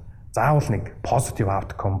болгонд заавал нэг positive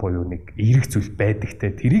outcome буюу нэг эерэг зүйл байдаг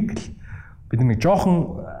те тэрийг л бид нэг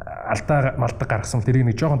жоохон алдаа малдаг гаргасан тэрийг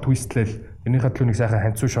нэг жоохон твистлээл тэрнийхээ төлөө нэг сайхан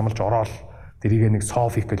ханцуу шамалж ороод тэрийг нэг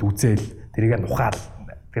софик гэж үзээл тэрийг нухаал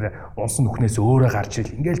тэр унсан нүхнээс өөрөө гарч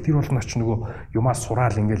ил ингээл тэр болгоно ч нөгөө юмас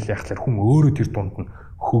сураал ингээл яхахлаар хүн өөрөө тэр дунд нь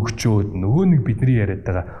хөгжөөд нөгөө нэг бидний яриад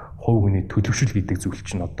байгаа хувь хүний төлөвшил гэдэг зүйл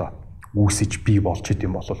чинь одоо үүсэж бий болж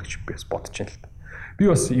идэм болов гэж би бас бодож байна л да. Би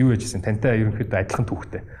бас юу яжсэн тантай ерөнхийдөө адилхан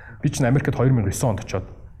түүхтэй. Би чинь Америкт 2009 онд очоод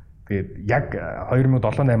тэгээд яг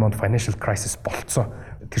 2007-8 онд financial crisis болцсон.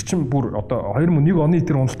 Тэр чинь бүр одоо 2001 оны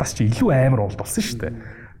тэр уналтаас чи илүү амар уналт болсон шүү дээ.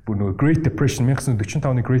 Бүр нөгөө Great Depression 1945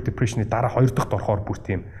 оны Great Depression-ы дараа 2 дахь орохоор бүр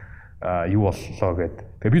тийм юу боллоо гэд.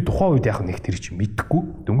 Тэгээ би тухайн үед яг нэг тэр чинь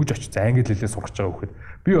мэдхгүй дөнгөж очиж англи хэлээр сурах гэж байгаа хөхөд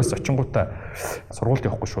би бас очингуудаа сургуульд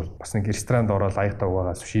явахгүй шүү. Бас нэг ресторанд ороод аяг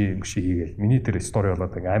тавгаа суши хийгээл. Миний тэр стори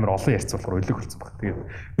болоод амар олон ярьц болохоор өлөг болсон баг. Тэгээд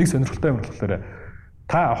нэг сонирхолтой юм болохоор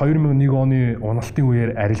та 2001 оны уналтын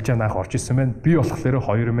үеэр арилжаанах орж исэн байна. Би болохоор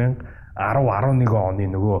 2010 11 оны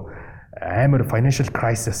нөгөө амар financial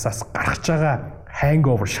crisis-аас гарч байгаа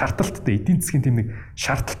hangover шаардалттай эдийн засгийн тийм нэг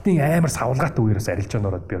шаардлагын амар савлгаатай үеэрээс арилжаан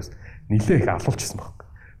ороод би бас нилээ их алуулчихсан баг.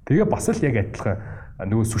 Тэгээ бас л яг адилхан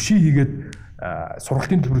нөгөө суши хийгээд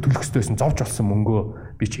сургалтын төлбөр төлөх хэрэгтэйсэн зовж олсон мөнгөө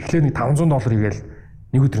би ч эхлээд нэг $500 хийгээл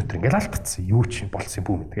нэг өдөр өнтер ингээл алдчихсан. Юу ч болсон юм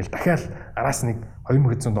бүү. Тэгэл дахиад араас нэг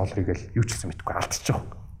 $2100 хийгээл юу ч гэсэн мэдгүй алдчихж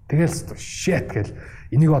байгаа. Тэгэл shit гэл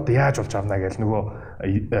энийг одоо яаж болж авнаа гэл нөгөө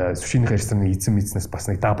сушиныхаа рестораны эзэн бас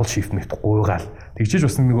нэг double shift мэт гуйгаал. Тэгжиж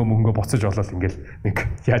бас нөгөө мөнгөө буцаж олоод ингээл нэг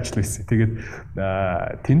яаж л байсан. Тэгээд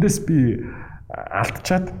тэндээс би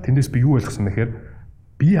алдчихад тэндээс би юу ойлгосон мэхээр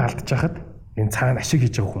би алдчихад энэ цаана ашиг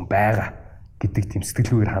хийж байгаа хүн байгаа гэдэг тийм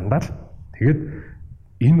сэтгэлгүйгээр хандаад тэгээд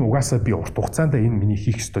энэ угаасаа би урт хугацаанд энэ миний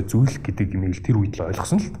хийх ёстой зүйл гэдэг юмыг тэр үед л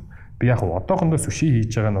ойлгосон л. Би яг одоохондоо суши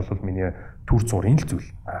хийж байгаа нь бол миний төр зургийн л зүйл.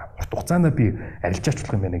 Урт хугацаанд би арилжаач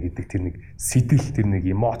болох юм байна гэдэг тэр нэг сэтэл, тэр нэг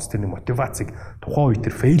эмоц, тэр нэг мотивацийг тухайн үед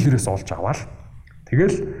тэр failure-ээс олж аваад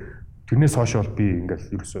тэгэл тэрнээс хойш бол би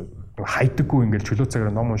ингээл ерөөсөө хайдаггүй ингээл чөлөө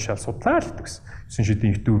цагаар ном уншаал судлаа л гэсэн. 9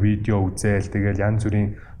 шидийн YouTube видео үзээл тэгэл янз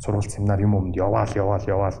бүрийн сургалт семинар юм өмд яваал.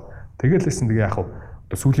 Тэгэл лсэн тэгээ яг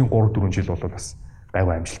одоо сүүлийн 3-4 жил бол бас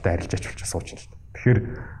гайваа амжилттай арилжаач болчихсон сууч юм л. Тэгэхээр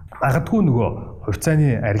магадгүй нөгөө хувьцааны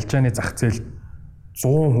арилжааны зах зээл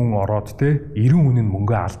 100 хүн ороод те 90 хүн нь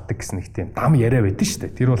мөнгө алддаг гэсэн нэг тийм дам яриа байдсан шүү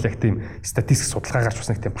дээ. Тэр бол яг тийм статистик судалгаагаарч бас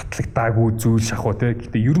нэг тийм батлагдаагүй зүйл шахуу те.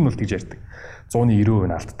 Гэхдээ ер нь бол тэгж ярьдаг. 100-ны 90%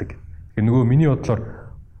 нь алддаг. Тэгэхээр нөгөө миний бодлоор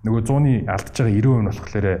нөгөө 100-ны алдж байгаа 90% нь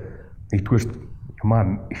болохоор нэгдүгээр юмаа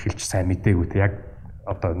эхэлж сайн мэдээгүй те. Яг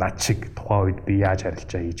одоо над шиг тухайн үед би яаж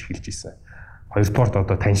арилжаа хийж эхэлж ийсэн. Хоёрдугаарт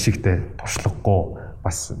одоо тань шигтэй туршлагагүй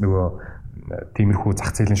бас нөгөө тиймэрхүү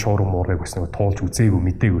зах зээлийн шуурга муурыг бас нөгөө туулж үзээгүй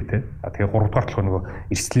мэдээгүй те. Тэгээ гуравдугаар болохоор нөгөө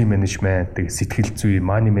эрсдлийн менежмент, тэгээ сэтгэл зүй,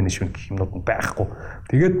 money management гэх юмнууд нь байхгүй.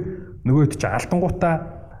 Тэгээд нөгөөд чи алдангуудаа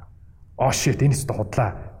оо shit энэ ч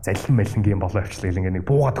худлаа залхин малингийн болоо авчлаа ингээ нэг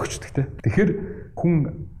буугаад өгчдөг те. Тэгэхээр хүн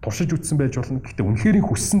туршиж үзсэн байж болно. Гэхдээ үнэхээр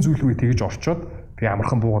хүссэн зүйл рүү тэгэж орчоод тэгээ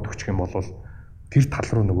амархан буугаад өгчих юм бол тэр тал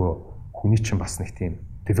руу нөгөө хүний чинь бас нэг тийм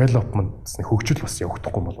development нэг хөгжил бас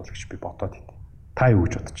явагдахгүй юм болов гэж би бодоод байна. Та юу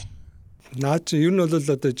гэж бодож байна? Наад чи ер нь бол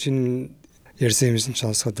одоо чинь ярьсан юмсан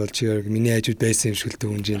сонсоход бол чи миний хажууд байсан юм шиг л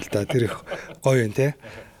дүнж юм л да. Тэр их гоё юм те.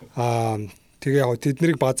 Тэгээ яг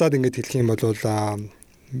тэднийг базаад ингэж хэлэх юм бол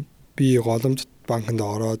би голомт банкнд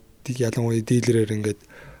ороод ялангуяа дилерээр ингэж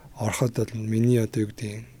ороход бол миний одоо юу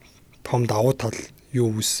гэдэг том давуу тал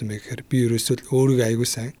юу үүссэн бэ гэхээр би ерөөсөө өөрийгөө аягүй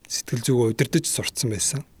сайн сэтгэл зүгөө удирдах сурцсан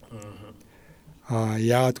байсан.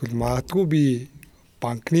 Яагаад гэвэл магадгүй би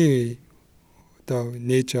банкны одоо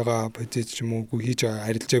нээж байгаа позиц ч юм уу хийж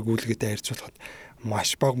байгаа арилжааг үйлгээтэй харьцуулахад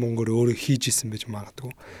маш бага мөнгөөр өөрөө хийж исэн байж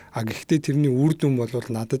магадгүй. Гэхдээ тэрний үр дүн бол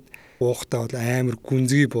надад уухтаа бол амар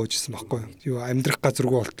гүнзгий бууж исэн байхгүй юу. Амьдрах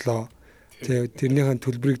газаргүй болтлоо. Тэрнийхэн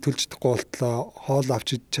төлбөрийг төлж чадахгүй болтлоо. Хоол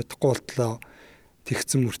авч чадахгүй болтлоо.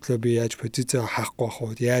 Тэгсэн мөртлөө би яаж позициаа хаахгүй байх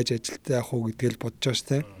вэ? Яаж ажилтаа явах вэ гэдгээл бодож байгаа шүү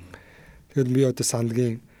дээ. Тэгэл би одоо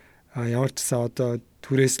сандгийн ямар ч гэсэн одоо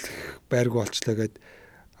түрээслэх байрг болчлаа гэд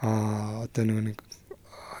одоо нэг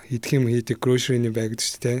идэх юм хийдэг grocery-ны байг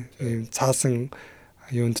гэж тийм ийм цаасан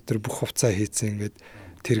юунд дотор бүх хувцас хийцэн ингээд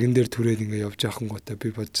тэрэгэн дээр түрээд ингээд явж яхан гоотой би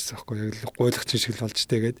бодчихсон байхгүй яг л гуйлах шиг л болж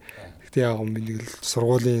тэгээд гэхдээ яг юм нэг л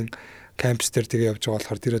сургуулийн кампус дээр тэгээ явж байгаа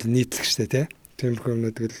болохоор тэр бол нийтлэг штэ тийм тиймэрхүү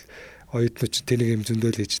юмнууд тэгэл оюутнууд ч тэнийг юм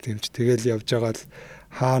зөндөөл хийж тийм ч тэгэл явж байгаа л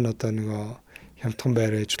хаана одоо нөгөө хямдхан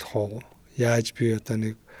байр ажиллах уу, яаж би одоо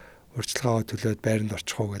нэг урьдчилгаагаа төлөөд байранд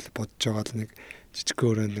орчих уу гэж бодож байгаа л нэг жижиг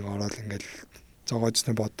өрөөнд нэг ороод ингээл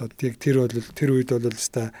зогоожны бодоод тэр үед бол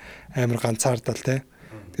өстой амар ганцаардал те.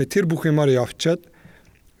 Тэгээ тэр бүх юмар явчаад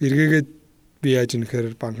эргээгээд би яаж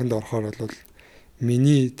нэхэр банкнд орохоор бол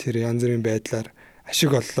миний тэр янз бүрийн байдлаар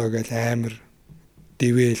ашиг оллоо гэж амар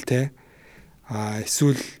дэвэл те.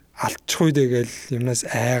 Эсвэл алдчих үед тэгэл юмнаас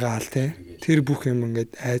айгаал те. Тэр бүх юм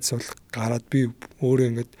ингээд айц сул гараад би өөрөө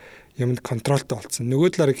ингээд юмд контролтой болцсон.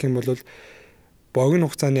 Нөгөө талаар гэх юм бол богино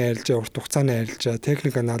хугацааны арилжаа, урт хугацааны арилжаа,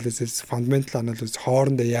 техник анализис, фундаментал анализ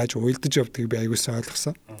хоорондоо яаж уялдаж явдгийг би аягуулсан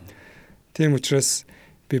ойлгосон. Тийм учраас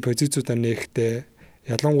би позициудаа нээхдээ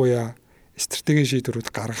ялангуяа стратегийн шийдвэрүүд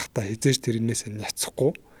гаргахдаа хизээж тэрнээс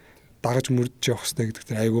няцахгүй дагаж мөрдөж явах хэрэгтэй гэдэг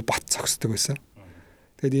тэр айгүй бат цогсдог байсан.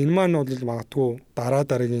 Тэгэд энэ маань бол магадгүй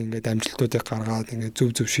дараагийн ингээд амжилтуудыг гаргаад ингээд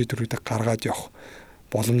зөв шийдвэрүүдийг гаргаад явах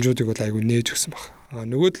боломжуудыг бол айгүй нээж өгсөн баг.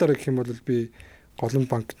 Нөгөө талаар гэх юм бол би голланд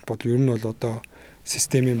банк бол ер нь бол одоо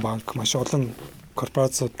системийн банк маш олон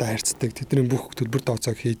корпорациудтай харьцдаг. Тэдний бүх төлбөр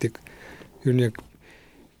тооцоог хийдэг. Ер нь яг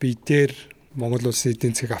би дээр Монгол улсын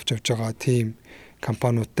эдийн засгийг авч явж байгаа тийм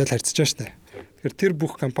компаниудтай л харьцаж байгаа шүү дээ. Тэгэхээр тэр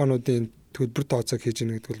бүх компаниудын төлбөр тооцоог хийж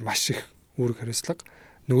ийнэ гэдэг бол маш их үүрэг хариуцлага.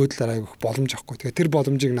 Нөгөө талаар айгүйх боломж авахгүй. Тэгэхээр тэр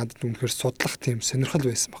боломжийг надад үнэхээр судлах тийм сонирхол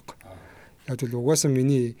байсан байхгүй. Яг л угаасаа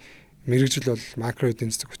миний мэрэгжил бол макро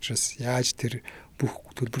эдийн засаг учраас яаж тэр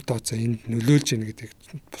бүх төлбөр тооцоо энд нөлөөлж ийн гэдгийг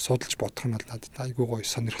судалж бодох нь бол надад айгүй гоё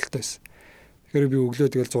сонирхолтой байсан. Тэгэхээр би өглөө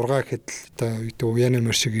тэгэл 6 гэхэд л одоо уяаны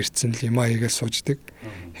мөр шиг ирцэн л юм аагээл сууждаг.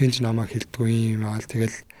 Хинж намаа хилдэггүй юм аа л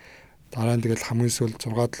тэгэл дараа нь тэгэл хамгийн сүүл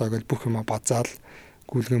 6-7 гэл бүх юм базаал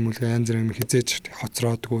гүйлгэн мүлгэн янз бүр юм хизээж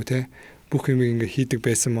хоцроодгүй те. Бүх юм ингээ хийдэг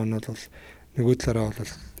байсан маань бол нөгөө талаараа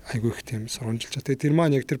бол айгүй их тийм сурамжилж байгаа. Тэгээ тэр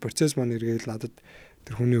маань яг тэр процесс маань эргээл надад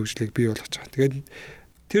тэр хүний хөгжлийг бий болгож байгаа. Тэгээд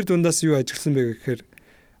тэр дундаас юу ажилласан бэ гэхээр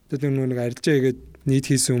одоо нэг арилжаа хийгээд нийт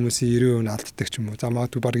хийсэн хүмүүсийн 90% нь алддаг ч юм уу. За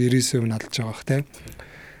магадгүй баг 99% нь алдаж байгаа бах те.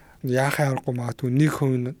 Яахаа аргагүй магадгүй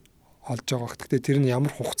 1% нь олж байгаа бах. Гэхдээ тэр нь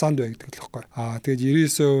ямар хугацаанд вэ гэдэг л байхгүй. Тэгээд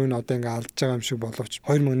 99% нь одоо ингээ алдаж байгаа юм шиг боловч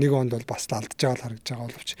 2001 онд бол бас алдаж байгаа л харагдаж байгаа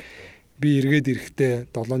боловч би эргээд ирэхдээ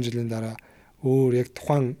 7 жилийн дараа өөр яг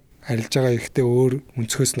тухайн арилж байгаа ихтэй өөр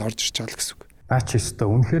өнцгөөс нь орж ирж байгаа л гэсэн үг. Наа чи өстө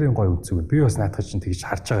үнэхээр гоё үзэг. Би бас наадах чинь тэгж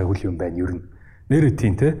харж байгаа үл юм байна ер нь. Нэрээ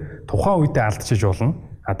тийм те. Тухайн үедээ алдчихж болно.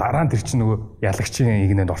 Дараа нь тэр чинь нөгөө ялагчийн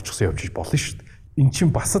игнэнд орчихсон явж болно шүү дээ. Эн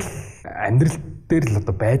чинь бас л амьдрал дээр л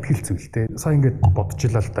одоо байдгал зүйл те. Сая ингээд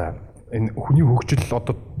бодчихлаа л да. Энэ хүний хөгжил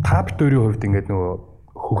одоо та битүүрийн хувьд ингээд нөгөө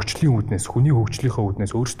хөгжлийн үүднээс хүний хөгжлийнхөө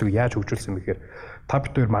үүднээс өөрсдөө яаж хөгжүүлсэн бэхээр та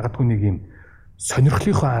битүүр магадгүй нэг юм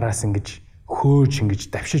сонирхлынхоо араас ингэж хөөж ингэж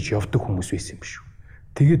давшиж явдаг хүмүүс байсан юм шүү.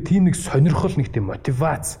 Тэгээд тийм нэг сонирхол нэг тийм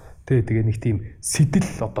мотивац тэгээ нэг тийм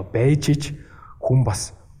сэтэл одоо байж ич хүн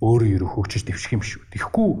бас өөрөө ерөө хөгжиж дэвших юм шүү.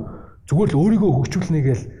 Тэгэхгүй зүгээр л өөрийгөө хөгжүүлнэ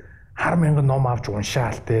гээл хар мянган ном авч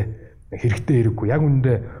уншаал те хэрэгтэй хэрэггүй. Яг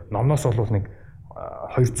үүндээ номноос бол нэг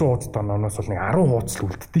 200 хуудастай номноос бол нэг 10 хуудас л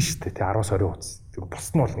үлддэж шүү дээ. Тэ 10-20 хуудас. Тэг бус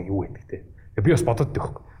нь бол нэг юу байдаг те. Би бас бодод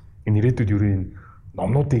төгөх. Энэ ирээдүйд юу энэ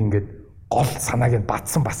номнуудыг ингээд гол санааг нь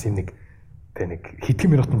бадсан бас юм нэг тэ нэг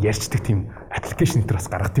хэдхэн минутанд ярьцдаг тийм аппликейшн дээр бас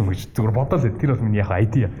гаргад юм гэж зүгээр бодоол. Тэр бол миний яг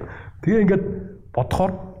айдиа. Тэгээ ингээд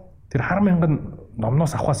бодохоор тэр хар мянган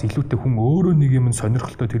номноос авахаас илүүтэй хүн өөрөө нэг юм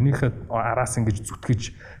сонирхолтой тэрнийхээ араас ингэж зүтгэж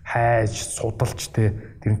хайж судалж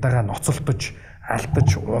тэ тэрнтэйгээ ноцолдож алдаж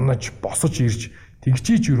унаж босож ирж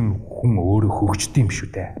тэгчиж ер нь хүн өөрөө хөгждөг юм шүү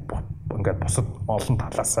дээ. Ингээд босод олон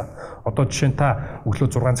талаасаа одоо жишээ нь та өглөө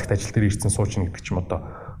 6 цагт ажил дээр ирсэн сууч нэгдэг ч юм одоо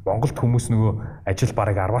Монголд хүмүүс нөгөө ажил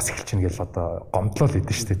бараг 10-аас эхэлчихнэ гэж одоо гомдлол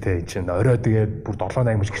идэв шүү дээ. Энд чинь орой тэгээд бүр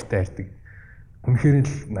 7-8 мөч гэртээ хайрдаг. Үнэхээр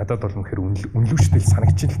л надад бол үнэхээр үнэлүүчтэй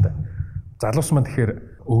санагдчихэв л да. Залуус маань тэгэхээр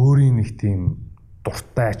өөрийн нэг тийм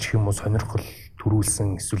дуртай ч юм уу сонирхол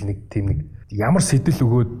төрүүлсэн эсвэл нэг тийм нэг ямар сэтэл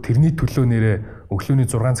өгөөд тэрний төлөө нэрээ өглөөний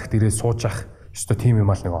 6 цагт ирээд сууж ах ёстой тийм юм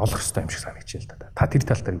аа нэг олох ёстой юм шиг санагдчихэв л да. Та тэр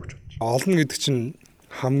тал дээр юу гэж бодож байна? Олно гэдэг чинь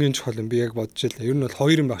хамгийн чухал юм би яг бодож байлаа. Ер нь бол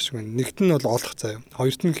хоёр юм байх шиг байна. Нэгт нь бол олох заяа.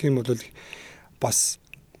 Хоёрт нь гэх юм бол бас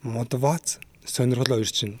мотивац сонирхол хоёр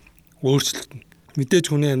чинь өөрчлөлтөн. Мэдээж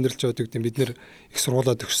хүний амьдралч байдаг гэдэг бид нэр их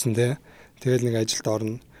сургуулаа төгссөн те. Тэгэл нэг ажилд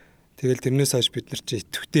орно. Тэгэл тэрнээс хойш бид нар чи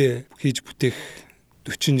идэвхтэй хийж бүтээх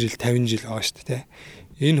 40 жил 50 жил байгаа шүү дээ те.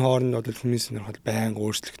 Энэ хооронд бол хүний сонирхол байнга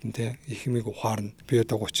өөрчлөгдөн те. Их юмыг ухаарна. Би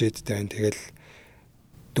одоо 30 эдтэй байна. Тэгэл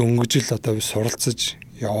дөнгөжл одоо би суралцаж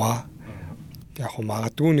яваа. Яг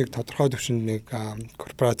магадгүй нэг тодорхой төвшөнд нэг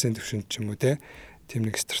корпорацийн төвшөнд ч юм уу те. Тийм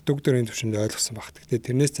нэг структурын төвшөнд ойлгосон багт. Гэтэ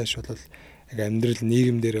тэрнээс цааш бол яг амьдрал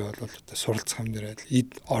нийгэм дээрээ бол одоо суралцах юм дээр эд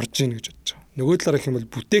орж ийн гэж бодож байгаа. Нөгөө талаараа гэх юм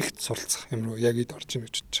бол бүтээгт суралцах юм руу яг ид орж ийн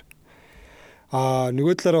гэж бодож байна.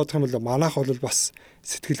 Нөгөө талаараа бодох юм бол манайх бол бас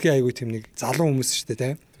сэтгэлгээ аягүй тийм нэг залуу хүмүүс шүү дээ,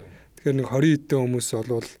 тийм. Тэгэхээр нэг 20 эдтэй хүмүүс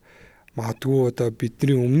бол магадгүй одоо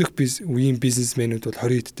бидний өмнөх үеийн бизнесмэнүүд бол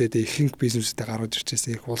 20 эдтэй ихэнх бизнесүүдэд гаргаж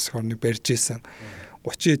ирчихсэн, их улс орныг барьж ирсэн.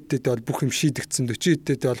 30 эдтэй бол бүх юм шийдэгдсэн, 40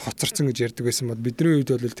 эдтэй бол хоцорсон гэж ярьдаг байсан бол бидний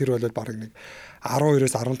үед бол тэр бол баг нэг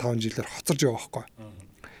 12-оос 15 жилээр хоцорж байгаа байхгүй.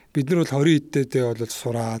 Бид нар бол 20 эдтэй бол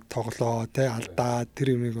сураад, тоглоо, алдаад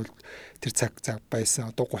тэр юмыг бол тэр цаг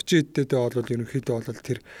байсан. Одоо 30 эдтэй бол ерөнхийдөө бол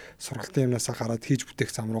тэр сургалтын юмнасаа гараад хийж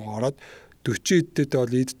бүтээх зам руу ороод 40 эдтэй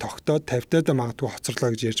бол эд тогтоод 50-таа магадгүй хоцорлоо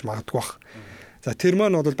гэж ярьж магадгүй бах. За тэр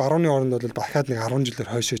маань бол барууны оронд бол дахиад нэг 10 жилээр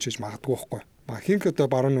хойшооч гэж магадгүй байхгүй. Хинк одоо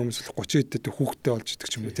барууны хүмүүс бол 30 эдтэй хүүхдтэй болж идэг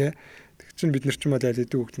ч юм уу те. Тэг чинь бид нар ч юм бол айл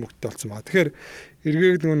эдэг хүүхд мөхтэй болсон байгаа. Тэгэхээр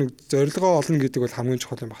эргээд нэг зорилгоо олно гэдэг бол хамгийн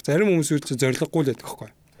чухал юм баг. Зарим хүмүүс үл зорилгогүй л байдаг байхгүй.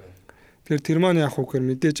 Тэгэхээр тэр маань яах вэ гэхээр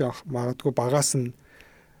мэдээж магадгүй багаас нь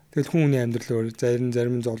тэгэл хүний амьдрал өөр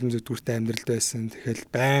зарим золон зүтгүүртэй амьдрал байсан. Тэгэл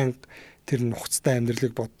байнга тэр нухацтай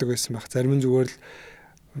амьдралыг боддог байсан баг. Зарим нь зүгээр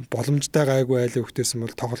л боломжтой гайгүй айлын хөвгтэйсэн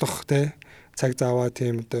бол тоглох те цаг заваа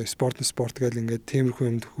тийм одоо спорт гэл ингээд тиймэрхүү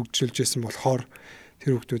юмд хөгжүүлжсэн болохоор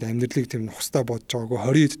тэр хөвгтүүд амьдралыг тийм нухацтай бодож байгаагүй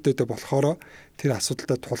 20 эдтэй болохоор тэр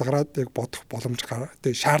асуудалтай тулгараад яг бодох боломж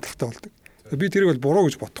тэг шаардлагатай болдог. Би тэрийг бол буруу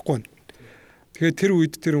гэж бодохгүй байна. Тэгэхээр тэр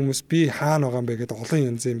үед тэр хүмүүс би хаана байгаа юм бэ гэдэг олон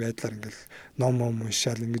янзын байдлаар ингээл ном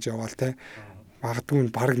уншаал ингэж яваал те магадгүй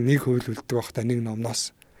баг нэг хөвөл үлддэг байх та нэг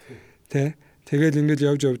номноос те тэгэл ингэж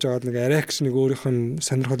явж байгаад нэг арайч нэг өөрийнх нь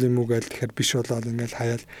сонирхол юм уу гээл тэгэхээр биш болоод ингээл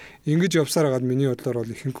хаяал ингэж явсаар хагаад миний бодлоор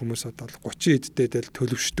бол ихэнх хүмүүс одоо 30 эдтэй del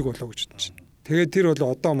төлөвшдөг болоо гэж бодож байна. Тэгээд тэр бол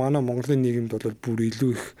одоо манай Монголын нийгэмд бол бүр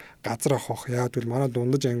илүү их газар авах яг бол манай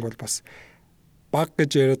дундаж анги бол бас баг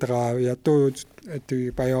гэж яриад байгаа ядуу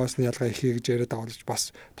баяосны ялгаа ихий гэж яриад байгаа болж бас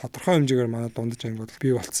тодорхой хэмжээгээр манай дундаж анги бол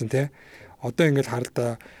бий болцсон тий. Одоо ингээл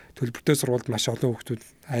харалта төлбөртэй сургуульд маш олон хүүхдүүд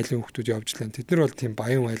айлын хүүхдүүд явж лээ. Тэд нар бол тийм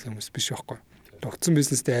баян айлын хүмүүс биш байхгүй. Тогтсон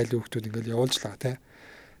бизнестэй айлын хүүхдүүд ингээл явуулж лаа тий.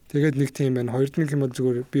 Тэгээд нэг тийм байна. Хоёрд нэг юм бол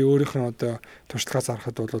зүгээр би өөрийнхөө одоо туршлагаас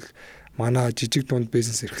харахад бол манай жижиг дунд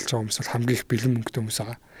бизнес эрхэлж байгаа хүмүүс бол хамгийн их бэлэн мөнгөтэй хүмүүс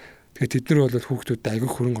байгаа. Тэгээд тэд нар бол хүүхдүүдэд аягүй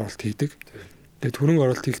хөрөнгө оруулалт хийдэг. Тэгээд хөрөнгө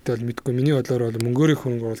оруулалт хийхдээ бол мэдгүй миний бодлоор бол мөнгөөрөө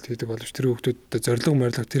хөрөнгө оруулалт хийдэг боловч тэр хүүхдүүдэд зорилго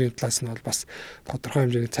морилго тэрийн талаас нь бол бас тодорхой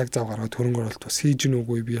хэмжээний цаг зав гаргаад хөрөнгө оруулалт бас хийж гин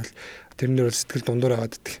үгүй би бол тэрнээр бол сэтгэл дундуур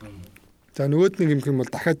аваад идэх. За нөгөөд нэг юм бол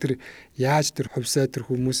дахиад тэр яаж тэр хувьсаа тэр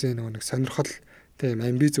хүмүүсийн нэг сонирхол тийм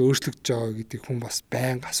амбиц өөрчлөгдөж байгаа гэдгийг хүн бас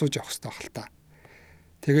байнга асууж явах хэрэгтэй байна л та.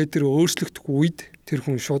 Тэгээд тэр өөрчлөгдөх үед тэр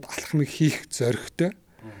хүн шууд алхмыг хийх зоригтой.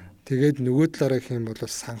 Тэгээд нөгөө талаараа гэх юм бол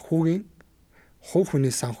санхүүгийн хувь хүний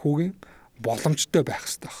санхүүгийн боломжтой байх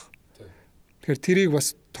хэрэгтэй байна. Тэгэхээр тэрийг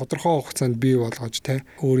бас тодорхой хугацаанд бий болгож те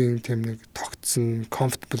өөрийн тийм нэг тогтсон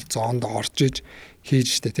comfortable zone-д орж иж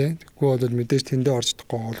хийж штэ те. Тэгвэл бол мэдээж тэндээ орж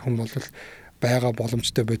чадахгүй хүн бол байгаа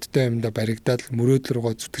боломжтой бодтой юмда баригдаад мөрөөдөл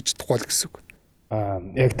рүүгээ зүтгэж чадахгүй л гэсэн үг.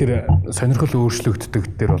 Яг тэр сонирхол өөрчлөгддөг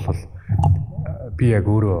дээр бол би яг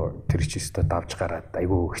өөрөө тэр чийстэ давж гараад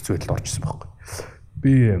айгүй хэцүү байдалд орчихсон байхгүй.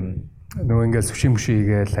 Би нөгөө ингээл сүшин мүшин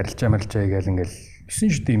хийгээл арилжаа гээл ингээл 9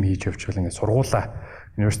 жил юм хийж явж байгаа ингээл сургуулаа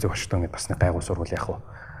University of Washington гэдэг бас нэг гайгүй сургууль яг уу.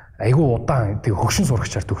 Айгүй удаан тэг хөгшин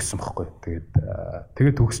сурагчаар төгссөн байхгүй.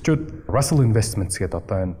 Тэгээд төгсчөөд Russell Investments гэдэг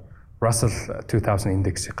одоо энэ Russell 2000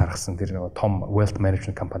 индексийг гаргасан тэр нөгөө том wealth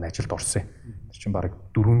management компани ажилд орсон. Тэр чинь бараг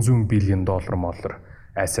 $400 billion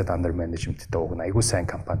asset under management-тэй уг айгүй сайн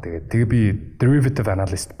компани. Тэгээ би derivative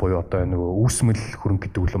analyst буюу одоо нөгөө үүсмэл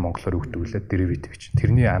хөрөнгө гэдэг үлэн монголоор өгдөглөө derivative чинь.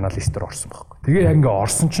 Тэрний аналистээр орсон байхгүй. Тэгээ яг ингээ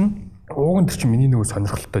орсон чинь ууг нь тэр чинь миний нөгөө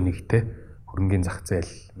сонирхолтой нэгтэй хөрөнгөний зах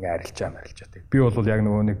зээл ингээ арилжаа. Би бол яг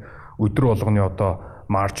нөгөө нэг өдөр болгоны одоо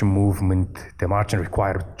margin movement, the margin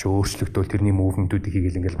required ч өөрчлөгдөөл тэрний movement-үүдийг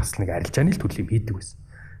хийгээл ингээл бас нэг арилжааны л төрлийн хийдэг байсан.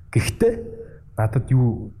 Гэхдээ надад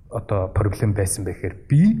юу одоо проблем байсан бэ гэхээр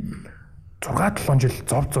би 6-7 жил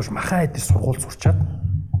зовж махаа эдийн сургууль сурчаад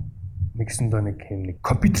нэгсэндөө нэг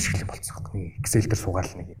компьютер шиг л болсон хэрэг. Нэг Excel дээр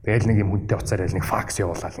суугаал нэг. Тэгэл нэг юм хүнтэй уцаар ял нэг факс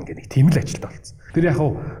явуулаад ингээ нэг тийм л ажилд болсон. Тэр яг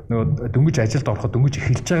нөгөө дөнгөж ажилд ороход дөнгөж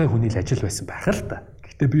эхэлж байгаа хүний л ажил байсан байх л та.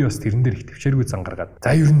 Гэхдээ би бас тэрэн дээр их төвчээргүй зан гаргаад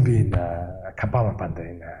за ер нь би энэ компани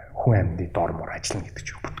энэ хүн амьды дор мор ажиллана гэдэг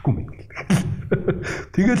чинь бүтггүй юм гэдэг.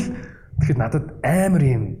 Тэгэл тэгэхэд надад амар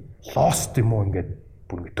юм lost юм уу ингээд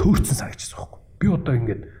бүр ингээ төөрцөн санагдчихсан байхгүй. Би одоо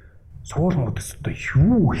ингээд сургууль модс одоо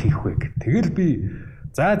юу хийх вэ гэх. Тэгэл би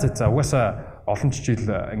за угаасаа олон жил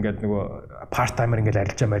ингээд нөгөө part timer ингээд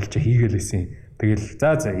арилжаа хийгээлээсэн. Тэгэл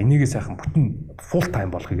за энийгээ сайхан бүтэн full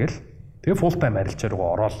time болгоё гэл. Тэгээ full time арилжаа руу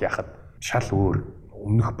ороод яхад шал өөр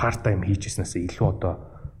өмнөх part time хийжсэнээс илүү одоо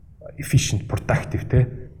efficient productive те.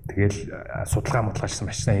 Тэгэл судалгаа модлгаачсан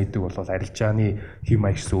маш сайн хийдэг бол арилжааны хэв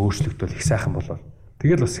маяг гэсэн өөрчлөлтөл их сайхан болов.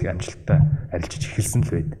 Тэгэл бас их амжилттай арилжиж эхэлсэн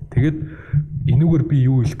л байд. Тэгээд энүүгээр би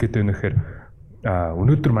юу хэлэх гээд байна гэхээр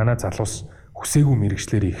өнөөдөр манай залуус хүсээгүй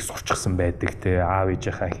мэрэгчлэр их сурчсан байдаг те аав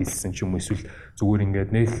ээжийнхаа хэлсэн ч юм эсвэл зүгээр ингээд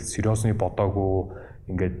нэг сериосны бодоогүй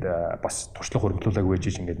ингээд бас туршлага хөргөлүүлээгүй байж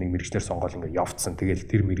ингээд нэг мэрэгчлэр сонгоод ингээд явцсан. Тэгэл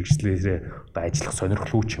тэр мэрэгчлэрээ одоо ажиллах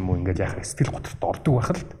сонирхол ч юм уу ингээд яхах сэтгэл готролд ордог байх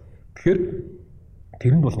л. Тэгэхээр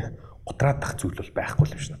тэрэнд бол нэг гутраадах зүйл бол байхгүй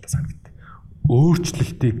л юм шиг надад санагдав.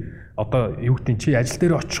 Өөрчлөлтийг одоо юу гэдэг чи ажил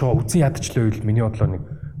дээр очихоо үзэн ядчлаа үйл миний бодлоо нэг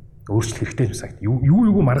өөрчлөх хэрэгтэй юм санагд.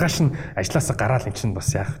 Юу маргааш нь ажилласаа гараал эн чинь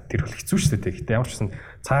бас яах тэр бол хэцүү шүү дээ. Гэхдээ ямар ч гэсэн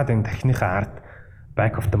цаад энэ техникийн арт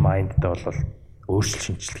back of the mind дээр бол өөрчлөлт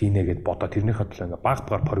шинжилгээ хийнэ гэд бодоо тэрнийхээ төлөө ингээ баг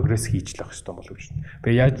багаар прогресс хийж л байх хэрэгтэй болов шүү дээ.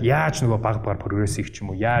 Тэгээ яаж нөгөө баг багаар прогресс хийх ч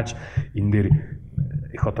юм уу яаж энэ дээр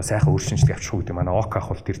их одоо сайхан өөрчлөлт авчих уу гэдэг манай ок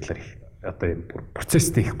ах бол тэр талаар их одоо юм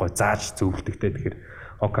процесстэй их гой зааж зөвлөдөгтэй. Тэгэхээр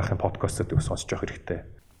ок ахын подкастыг сонсож явах хэрэгтэй.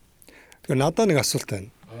 Тэгэхээр надад нэг асуулт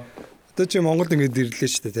байна. Одоо чи Монголд ингээд ирлээ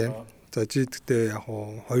шүү дээ тийм. За чи тэгтээ яг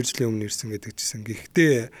 2 жилийн өмнө ирсэн гэдэг чисэн.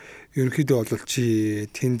 Гэхдээ ерөнхийдөө бол чи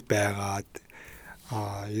тэнд байгаад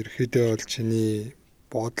ерөнхийдөө бол чиний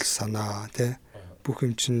бодол санаа тийм бүх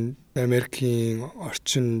юм чин Америкийн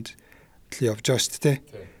орчинд явж байгаа шүү дээ.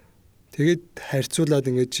 Тэгээд харьцуулаад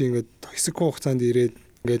ингээд чи ингээд хэсэг хугацаанд ирээд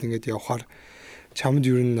ингээд явхаар чамд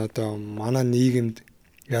ер нь одоо манай нийгэмд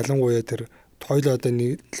ялангуяа тэр тойл одоо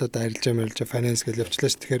нэг л одоо арилжаа финанс гэж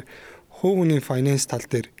явчлаа ш. Тэгэхээр хувь хүний финанс тал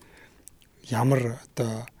дээр ямар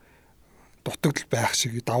одоо дутагдал байх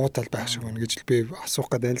шиг давуу тал байх шиг байна гэж би асуух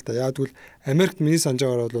гэдэг юм л да. Яг тэгвэл Америкт миний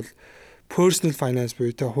санджаагаар бол personal finance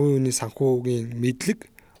буюу тэ хувь хүний санхүүгийн мэдлэг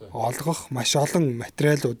олгох маш олон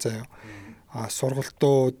материалууд заяа.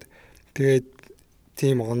 Сургалтууд тэгээд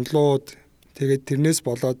тийм онлууд тэгээд тэрнээс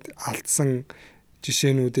болоод алдсан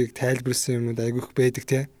жишээнүүдийг тайлбарласан юмуд айгүйх байдаг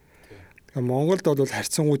тий. Монголд бол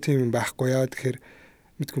харьцангуй тийм юм байхгүй яа. Тэгэхээр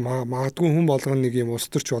мэдгүй магадгүй хүн болгоно нэг юм улс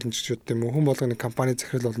төрч болно ч гэж боддог юм уу. Хүн болгоно компани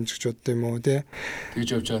захирал болно ч гэж боддог юм уу тий. Тэгж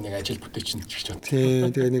явж байгаа нэг ажил бүтээчин ч гэж боддог. Тий.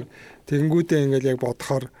 Тэгээ нэг тэгэнгүүтээ ингээл яг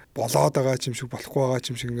бодохоор болоод байгаа юм шиг болохгүй байгаа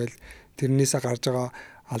юм шиг ингээл тэрнээсээ гарч байгаа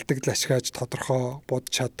алдагдал ашигааж тодорхой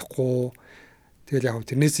бодож чадахгүй. Тэгэл яг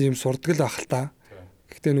тэрнээс юм сурдаг л ах л та.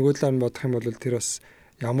 Гэхдээ нөгөө талаар нь бодох юм бол тэр бас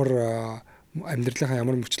ямар амьдралынхаа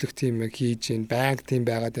ямар мөчлөх тийм хийж гин банк тийм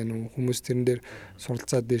байгаад байна уу хүмүүс тэрэн дээр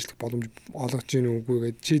суралцаад дээшлэх боломж олгож гин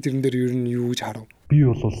үгүй гэдэг чи тэрэн дээр ер нь юу гэж харав? Би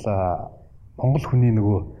бол Монгол хүний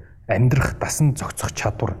нөгөө амьдрах дасан зохицох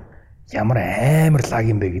чадвар ямар амар лаг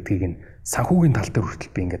юм бэ гэдгийг нь санхүүгийн тал дээр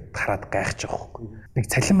хүртэл би ингээд хараад гайхаж байгаа байхгүй. Нэг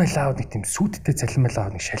цалин малаавд нэг тийм сүйттэй цалин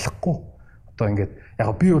малаавд нэг шалахгүй. Одоо ингээд яг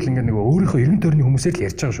би бол ингээд нөгөө өөрийнхөө эргэн тойрны хүмүүсээр л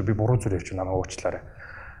ярьж байгаа шүү. Би буруу зүйл ярьж намайг уучлаарай.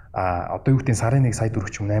 Одоо юу гэдэг сарын 1 сая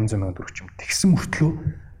төгрөг ч юм 800 сая төгрөг ч юм тэгсэн мөртлөө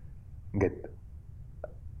ингээд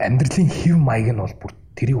амьдралын хэв маяг нь бол бүр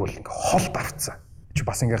тэрийг бол ингээд холд авцсан. Чи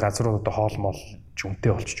бас ингээд газрууд одоо хоол мол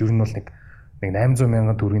жүнтэй болчих. Ер нь бол нэг 800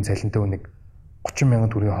 сая төгрөгийн цалинтай нэг 30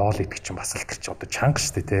 сая төгрөгийн хоол идэх чинь бас л тэр чи одоо чанга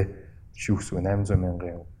штэ тий. Шүү гэсэн 800 сая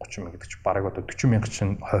 30 сая гэдэг чи бараг одоо 40 сая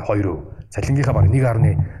чинь 2%. Цалингийнхаа бараг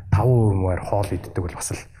 1.5% маар хоол иддэг бол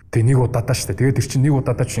бас л тэг нэг удаадаа штэ. Тэгээд тэр чинь нэг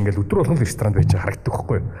удаадаа ч ингээл өдөр болгон ресторанд байж харагддаг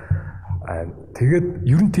байхгүй юу. Тэгээд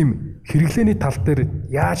ер нь тийм хэрэглээний тал дээр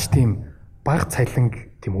яаж тийм бага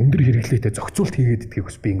цалинг тийм өндөр хэрэглээтэй зохицуулт хийгээд идгийг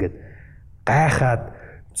бас би ингээд гайхаад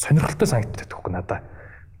сонирхолтой санагддаг байхгүй надаа.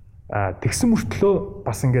 Тэгсэн мөртлөө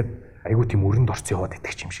бас ингээд айгуу тийм өрөнд орцсон яваад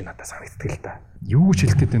идэх юм шиг надад санагддаг л та. Юу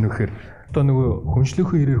гэж хэлэх гээд байна вэ гэхээр одоо нөгөө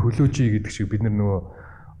хүнчлөөхөн ирээр хөлөөжий гэдэг шиг бид нөгөө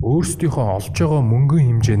өөрсдийнхөө олж байгаа мөнгөний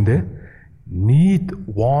хэмжээндээ need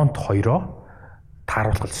want хоёроо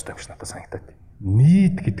тааруулах хэрэгтэй юм шиг надад санагдаад.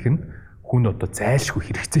 Need гэдэг нь хүн одоо зайлшгүй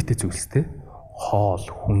хэрэгцээтэй зүйлстэй хоол,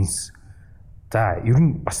 хүнс. За ер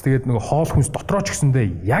нь бас тэгээд нөгөө хоол, хүнс дотроо ч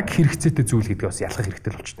гэсэндээ яг хэрэгцээтэй зүйл гэдгийг бас ялгах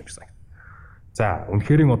хэрэгтэй л болчихсон юм шиг санагдав. За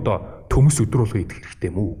үнэхээр одоо төмөс өдөр болго идэх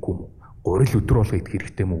хэрэгтэй юм уу үгүй юм уу? Гурил өдөр болго идэх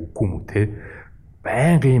хэрэгтэй юм уу үгүй юм уу те?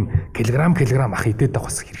 Байнга юм килограмм ах идээд байх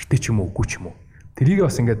бас хэрэгтэй ч юм уу үгүй ч юм уу? Тэрийг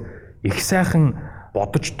бас ингээд их сайхан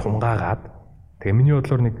бодож тунгаагаад тэгээ миний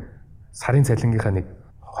бодлоор нэг сарын цалингийнхаа нэг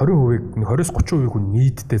 20%-ийг 20-30% хүн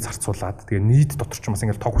нийтдээ зарцуулаад тэгээ нийт дотор ч бас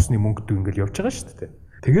ингээд тог усны мөнгөд ингээд явж байгаа шүү дээ.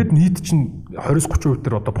 Тэгээд нийт чинь 20-30%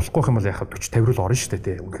 дээр одоо болохгүй юм бол яхаа 40-50 рүү орно шүү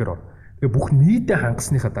дээ. Үнэхээр ор. Тэгээ бүх нийтээ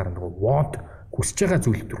хангасныхаа дараа нөгөө want хүсэж байгаа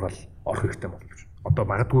зүйл төрөл орох хэрэгтэй болж. Одоо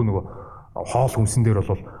магадгүй нөгөө хоол хүнсэн дээр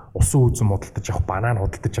бол усан үзэн модалтаж авах, банан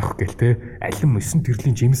худалдаж авах гээл те алин 9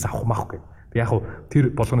 төрлийн жимс авах маах гээл. Яг хөө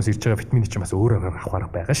тэр болгоноос ирж байгаа витамин чинь бас өөр өөр авах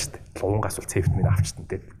арга байгаа шүү дээ. Луунгаас бол С витамин авчтан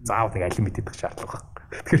те. Заавал нэг алин мэдэх шаардлага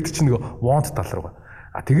байна. Тэгэхээр тэр чинь нөгөө want тал руу.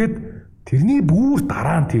 Тэгээд тэрний бүр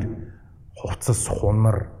дараа нь тэр хувцас,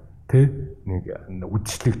 хунар, Тэ нэг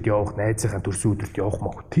үдшилтэд явах, найзынхаа төрсөн өдөрт явах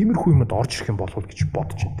мөн тиймэрхүү юмд орж ирэх юм болов гэж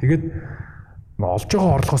бодож байна. Тэгээд олж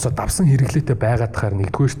байгаа орлогоосоо давсан хэрэглээтэй байгаад тахаар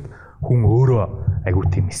нэгдүгээрт хүн өөрөө айгүй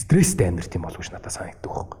тийм стресстэй амьдрт юм болов гэж надад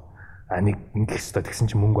санагддаг байхгүй. Нэг ингэх ёстой тэгсэн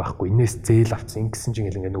чинь мөнгө байхгүй, энэс зээл авсан, ингэсэн чинь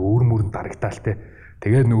ингээ өөр мөрөнд дарагдаал те.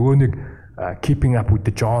 Тэгээд нөгөө нэг keeping up with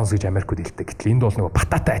the Jones гэж Америкт хэлдэг. Гэтэл энд бол нөгөө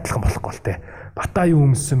бататай адилхан болохгүй л те. Бата юу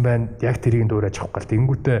өмссөн байна, яг тэрийг дуурайж авах гал.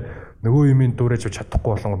 Тэнгүүтээ нөгөө юмыг дуурайж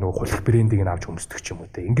чадахгүй болон нөгөө хулах брендийг нь авч өмсдөг ч юм уу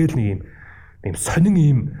те. Ингээл нэг юм сонин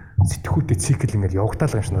юм сэтгхүүтэй цикл ингээд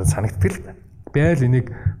явагдал юм шиг надад санагддаг л та. Би айл энийг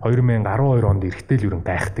 2012 онд эрэхтэй л ерөн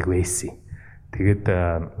гайхдаг байсан. Тэгээд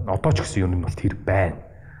одоо ч гэсэн юм нь бол тэр байна.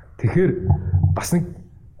 Тэгэхээр бас нэг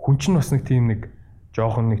хүн чинь бас нэг тийм нэг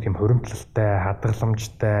жоохон нэг тийм хуримтлалтай,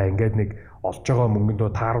 хадгаламжтай ингээд нэг олж байгаа мөнгөндөө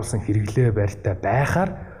тааруулсан хэрэглээ барьтай байхаар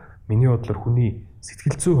миний бодлоор хүний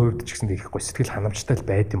сэтгэл зүйн хувьд ч гэсэн их гоё сэтгэл ханамжтай л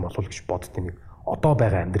байд юм болов гэж боддیں۔ Нэг одоо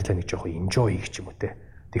байгаа амьдралаа нэг жоохон enjoy хийх юм уу те.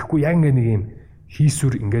 Тэгэхгүй яг ингээд нэг юм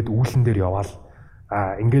хийсвэр ингээд үүлэн дээр яваал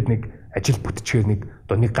ингээд нэг ажил бүтчихээр нэг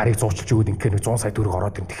одоо нэг гарыг зуучилж өгөөд ингээд нэг 100 сая төгрөг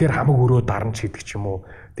ороод ин. Тэгэхээр хамаг өрөө дарна ч гэдэг ч юм уу.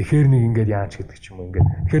 Тэгэхээр нэг ингээд яаж гэдэг ч юм уу ингээд.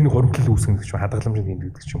 Тэгэхээр нэг хуримтлал үүсгэх гэж хадгаламжинд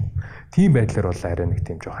хэмждэг ч юм уу. Тийм байдлаар бол арай нэг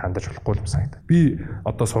тийм жоо хандаж болохгүй юм санагдав. Би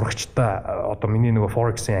одоо сурагчтай одоо миний нөгөө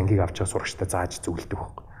Forex-ийн ангийг авч байгаа сурагчтай зааж зөвлөдөг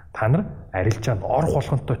байхгүй. Та нар арилжаанд орох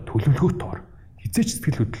болгонтой төлөвлөгөөт ор. Хизээч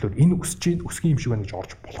сэтгэл хөдлөлөөр энэ өсөх юм шиг байна гэж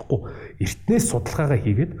орж болохгүй. Эртнээс судалгаагаа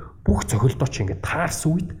хийгээд бүх цохилдоо чи ингээд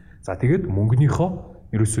таарсан үед за тэгээд мөнгөнийхөө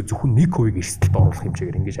ерөөсөө зөвхөн 1% эрсдэлд оруулах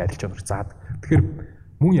хэмжээгээр ингэж арилжаанаар заад. Тэгэхээр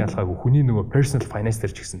мөн ялгаагүй хүний нөгөө personal finance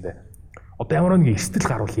дээр ч гэсэндээ одоо ямар нэг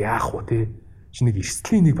эрсдэл гарвал яах вэ те? Чи нэг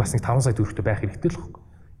эрсдлийн нэг бас нэг 5 сая төгрөгтэй байх хэрэгтэй л байхгүй.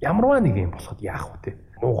 Ямарваа нэг юм болоход яах вэ те?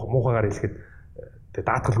 Муухагаар хэлэхэд тэгээ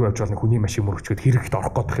даатгалгүй явж байгаа хүний машин мөрөгчөд хэрэгт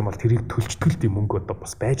орох гэдэг юм бол тэрийг төлчтгөл тийм мөнгө одоо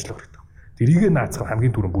бас байж л хэрэгтэй. Тэрийг наацхан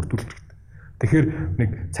хамгийн түрүүнд бүрдүүлж хэрэгтэй. Тэгэхээр нэг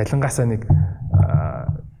цалингаасаа нэг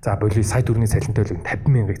за боли сая төгрөгийн цалинтай л 50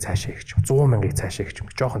 мянгаыг цаашаа хийх юм 100 мянгаыг цаашаа хийх юм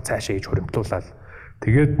жоохон цаашаа хийж хуримтлуулаад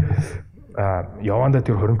тэгээд явандаа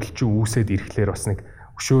тэр хуримтлалчин үүсээд ирэхлээр бас нэг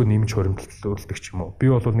өшөө нэмж хуримтлуулдаг ч юм уу. Би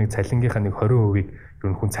бол нэг цалингийнхаа нэг 20%-ийг ер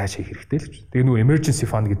нь хүн цаашаа хийх хэрэгтэй л ч. Тэгээ нөгөө emergency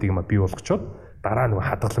fund гэдэг юм а бий болгочоод дараа нөгөө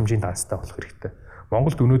хадгаламжийн данстай болох хэрэгтэй.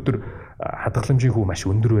 Монголд өнөөдөр хадгаламжийн хүү маш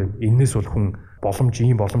өндөр байна. Энээс бол хүн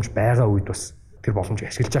ийм боломж байгаа үед бас тэр боломжийг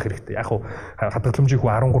ашиглаж явах хэрэгтэй. Яг хуу хадгаламжийн хүү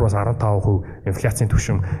 13-аас 15% инфляцийн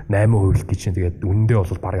түвшин 8% гэж чинь тэгээд үнэндээ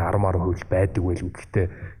бол бараг 10% байдаг байл. Гэхдээ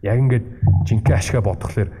яг ингээд жинхэнэ ашгаа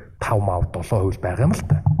бодглохлоор 5-7% байгаа юм л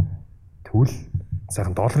та. Тэгвэл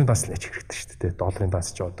сайхан долларын данс л ажиг хэрэгтэй шүү дээ. Долларын данс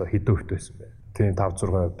ч одоо хэдэн хувьд байсан бэ? Тийм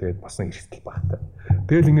 5-6 тэгээд бас нэг эрсдэл багтай.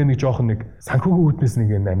 Тэгэл ингээд нэг жоохон нэг санхүүгийн үүднээс нэг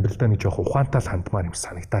юм амьдралдаа нэг жоохон ухаантай л хандмаар юм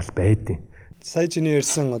санагтаал байдیں۔ Сая чиний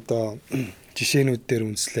ярьсан одоо жишээнүүд дээр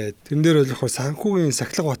үнслээд тэрэн дээр бол яг санхүүгийн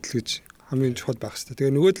сахилга батал гэж хамгийн чухал байх хэрэгтэй.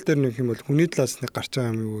 Тэгээ нөгөө тал дээр нэг юм бол хүний талаас нэг гарч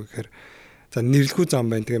байгаа юм юу гэхээр за нэрлэхүү зам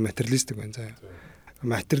байна. Тэгээ материалистик байна заа.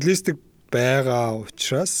 Материалистик байгаа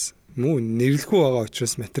учраас мөн нэрлэхүү байгаа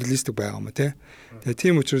учраас материалистик байгаа юм тий. Тэгээ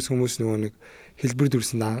тийм учраас хүмүүс нөгөө нэг хэлбэр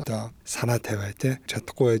дүрсэн одоо санаа тавиа тий.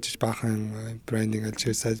 Чадахгүй байж баахан брендинг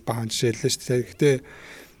алжээс баахан жишээлээ шүү дээ. Гэхдээ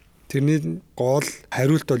тэрний гол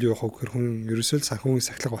хариулт бол юу вэ гэхээр хүн ерөөсөө санхүүгийн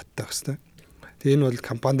сахилга баттай байх хэрэгтэй. Тэгээ энэ бол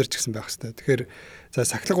компанидэр ч гэсэн байх хэрэгтэй. Тэгэхээр за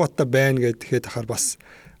сахилга баттай байна гэхэд ахаар бас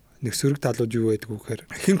нэг сөрөг талууд юу байдаг вэ гэхээр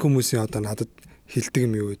ихэнх хүмүүсийн одоо надад хэлдэг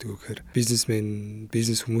юм юу гэдэг вэ гэхээр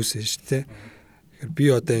бизнес хүмүүс нь шүү дээ. Тэгэхээр би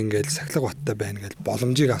одоо ингээд сахилга баттай байна гэж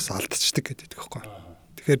боломжийг авс алдчихдаг гэдэг байхгүй.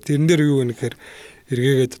 Тэгэхээр тэрэн дээр юу вэ гэхээр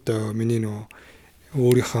эргээгээд одоо миний нөө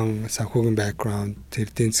өөрийнхөө санхүүгийн бэкграунд, тэр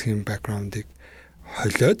эдийн засгийн бэкграундыг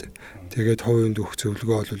холиод тэгээд хувийн дүүх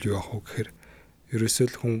зөвлөгөө бол юу авах вэ гэхээр ерөөсөө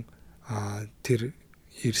л хүн тэр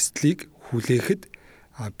эрсдлийг хүлээхэд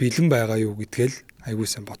бэлэн байгаа юу гэдгээл аягүй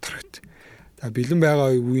сайн бодох хэрэгтэй. За бэлэн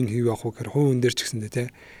байгаа үеийг хийв авах вэ гэхээр хувийн дээр ч гэсэндээ те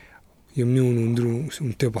юмны өндөр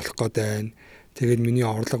үнэтэй болох гээд байна. Тэгээд миний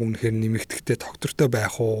орлого үнэхээр нэмэгдэхтэй тогтвортой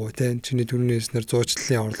байх уу те чиний түрүүнээс нэр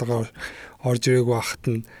зуучлалын орлогоор орж ирээгүй байхад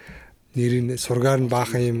нь нэрийн сургаар нь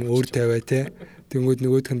баахан юм өөр тавиа те тэнгүүд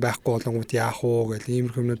нөгөөх нь байхгүй болонгууд яах вэ гэл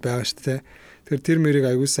иймэрхүү юмнууд байгаа шүү дээ. Тэгэхээр тэр мэрийг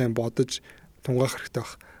аягүй сайн бодож тунгаах хэрэгтэй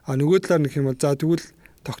баг. Нөгөө талаар нэг юм бол за тэгвэл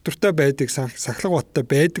доктортой байдаг сахилга баттай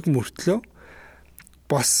байдаг мөртлөө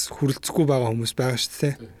бас хүрэлцэхгүй байгаа хүмүүс байгаа шүү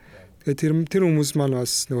дээ. Тэгээд тэр хүмүүс маань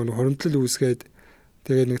бас нөгөө хоримтлал үүсгээд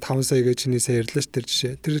тэгээд нэг 5 сая гэж чиний сая ярьлаа ш тэр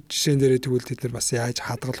жишээ. Тэр жишээн дээрээ тэгвэл тэд нар бас яаж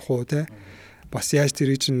хадгалах уу те? Бас яаж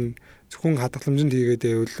тэрийг чинь зөвхөн хадгаламжинд хийгээд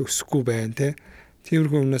байвал өсөхгүй байна те?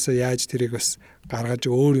 Тиймэрхүү юмнасаа яаж тэрийг бас гаргаж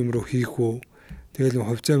өөр юм руу хийх үү? Тэгэл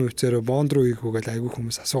хөвцөө бонд руу хийх үү гэж айгүй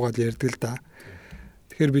хүмүүс асуугаад ярьдаг л да.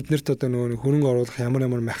 Тэгэхээр биднэрт одоо нөгөө хөрөнгө оруулах ямар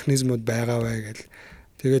механизмууд байгаа вэ гэж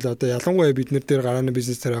Тэгэл одоо ялангуяа бид нэр дээр гарааны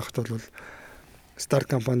бизнес дээр байхад бол старт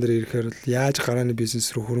компани дээр ирэхээр л яаж гарааны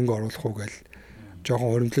бизнес рүү хөрөнгө оруулах уу гэж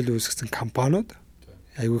жоохон уримтлал үүсгэсэн компаниуд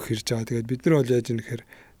айгүй хэрж байгаа. Тэгээд бид нар бол яаж юм гэхээр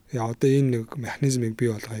одоо энэ нэг механизмыг бий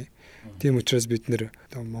болгоё. Тийм учраас бид нэр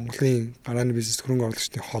Монголын гарааны бизнес хөрөнгө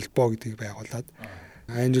оруулагчдын холбоо гэдгийг байгуулад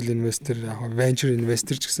angel investor, venture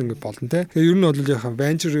investor ч гэсэн болно те. Тэгээ ер нь бол яг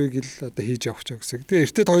venture-ыг л одоо хийж явах ч гэсэн. Тэгээ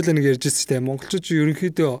эртээ хоёулаа нэг ярьж байсан те. Монголчууд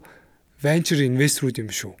ерөнхийдөө venture investor-ууд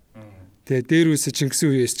юм шүү. Тэгээ дээр үсэ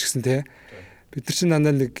Чингисийн үеэс ч гэсэн те. Бид нар чинь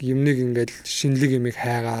дандаа нэг юмныг ингээд шинэлэг юмыг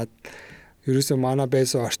хайгаад ерөөсөө манай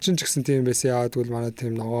байсан орчин ч гэсэн тийм байсан. Яагаад гэвэл манай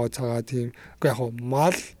тийм ногоо цагаа тийм яг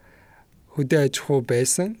мал хөдөө аж ахуй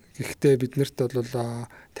байсан. Гэхдээ биднэрт бол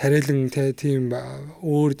тариалан тийм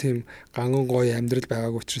өөр тийм ганган гоё амьдрал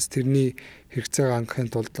байгаагүй учраас тэрний хэрэгцээг хангахын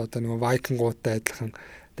тулд одоо нэг вайкингуудтай адилхан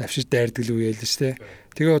давшиж дайрдаг л үеэл л шүү дээ.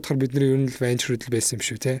 Тэгээ бодохоор бидний ер нь л venture-ууд л байсан юм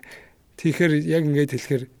шүү те. Тэгэхээр яг ингээд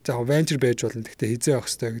хэлэхээр за venture байж болно. Гэхдээ хизээ авах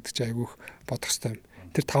хэрэгтэй гэдэг чинь айгүйх бодох хэрэгтэй юм.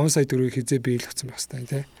 Тэр 5 сая төгрөгийг хизээ биелгцэн байх хэрэгтэй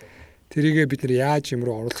те. Тэрийгээ бид нар яаж юм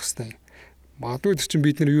руу оруулах хэрэгтэй. Магадгүй тэр чинь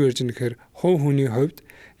бид нар юу ярьж байгаа нэхээр хувь хүний хувьд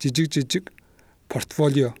жижиг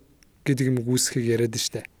портфолио гэдэг юм үүсгэхийг яриад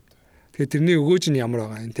штэ. Тэгэхээр тэрний өгөөж нь ямар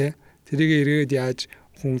байгаа юм те. Тэрийг эргээд яаж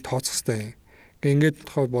хүн тооцох хэрэгтэй юм. Ингээд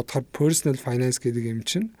бодохоор personal finance гэдэг юм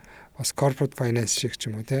чинь бас corporate finance шиг ч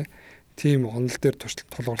юм уу те. Тийм онол дээр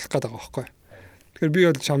тулгуурлах гэдэг байгаа байхгүй. Тэгэхээр би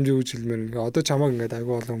бол чамд юу гэж хэлмээр ингээ одоо чамаг ингээд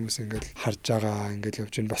аягүй олон хүмүүс ингээд харж байгаа ингээд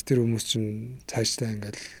явж байна. Бас тэр хүмүүс чинь цаашдаа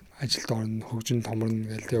ингээд ажилд орно, хөгжин томорно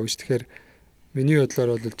гэж явж. Тэгэхээр миний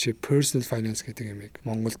бодлоор бол чи personal finance гэдэг юмыг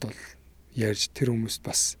Монголд бол ярьж тэр хүмүүст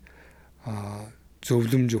бас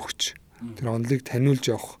зөвлөмж өгч тэр онолыг таниулж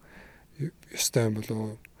явах ёстой юм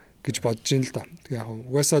болов гэж бодож ин л да. Тэгээ яг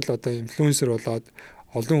угаасаа л одоо инфлюенсер болоод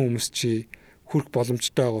олон хүмүүс чи хүрх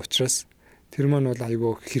боломжтой байгаа учраас тэр маань бол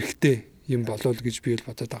айгүй хэрэгтэй юм болов гэж би л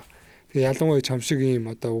бодоод байгаа. Тэгээ ялангуяа чам шиг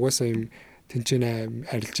юм одоо угаасаа юм тэнцэнэ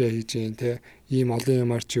арилжаа хийж гин те ийм олон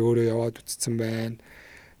юмар чи өөрөө яваад үтцсэн байна.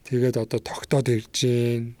 Тэгээд одоо тогтоод ирж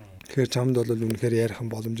гин. Тэгэхээр чамд бол үнэхээр ярих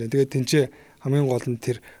юм боломж байна. Тэгээд тэнцээ хамгийн гол нь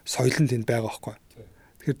тэр соёл нь тэнд байгаа байхгүй.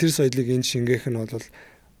 Тэгэхээр тэр соёлыг энэ шингээх нь бол одоо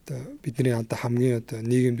бидний одоо хамгийн одоо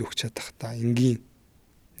нийгэмд өгч чадах та энгийн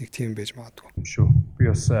нэг тийм байж магадгүй юм шүү. Би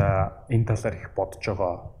бас энэ талаар их бодож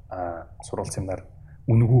байгаа сурвалж семинар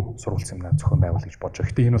үнэгүй сурвалж семинар зохион байгуул гэж бодож байгаа.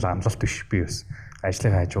 Гэтэ энэ бол амлалт биш. Би бас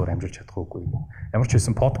ажлын хажуугаар амжуулж чадахгүй. Ямар ч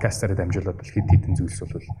байсан подкастаараа дамжуулаад бол хэд хэдэн зүйлс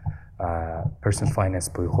бол personal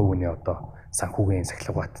finance буюу хувь хүний одоо санхүүгийн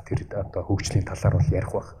сахилгаат тэр одоо хөгжлийн талаар бол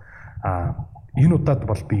ярих байх. Энэ удаад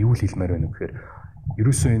бол би юу л хэлмээр байна гэхээр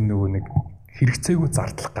ерөөсөө энэ нөгөө нэг хэрэгцээгүй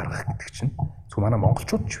зардал гаргах гэдэг чинь зөв манай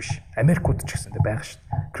монголчууд ч биш. Америкууд ч гэсэн байгаа шүү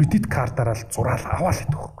дээ. Кредит картаараа л зураал аваал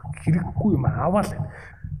гэдэг байхгүй. Хэрэггүй юм аваал.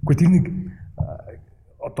 Гэхдээ тэр нэг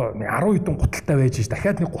одоо нэг 10 хэдэн гуталтай байж ш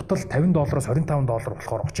дахиад нэг гутал $50-оос $25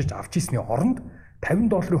 болохоор очиж авч ийсний оронд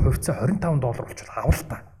 $50 хувьцаа $25 болчихвол авал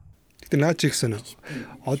та. Гэтэ наа чи ихсэн.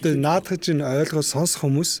 Одоо наадах чинь ойлгоо сонсох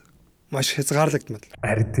хүмүүс маш хязгаарлагдмал.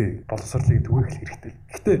 Харин тий боловсролыг түгээх хэрэгтэй.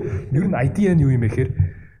 Гэтэ ер нь idea нь юу юм бэ гэхээр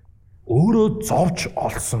өөрөө зовж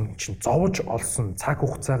олсон чинь зовж олсон цаг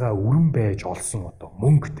хугацаагаа өрн байж олсон одоо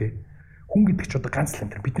мөнгө те хүн гэдэг ч одоо ганц л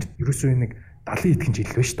юм. Бид нарт ерөөсөө нэг 70 итгэн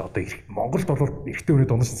жил байна шүү дээ. Одоо Монголд бол эрэгтэй хүний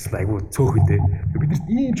дундаж нь айгүй цөөхөн те. Бид нарт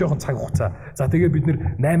ийм жоохон цаг хугацаа. За тэгээ бид нэр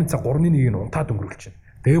 8 цаг 3-1-ийг нь унтаад өнгөрүүлж чинь.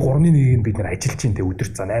 Тэгээ 3-1-ийг нь бид нар ажиллаж чинь те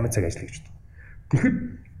өдөрт за 8 цаг ажиллая гэж дээ. Тэгэхэд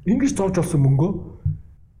ингэж зовж олсон мөнгөө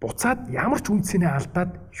буцаад ямар ч үндсэний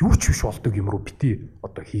алдаад юу ч биш болдог юм руу бити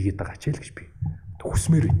одоо хийгээд байгаа ч л гэж би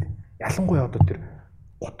хүсмээр байд. Ялангуяа одоо тэр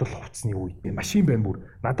готол хувцсны үед машин байна бүр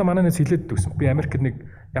надад манайнаас хилээд дүүсэн. Би Америкт нэг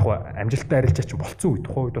яг амжилттай арилжаа чинь болцсон үед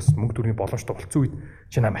тухайн үед бас мөнгө төрний боломжтой болцсон үед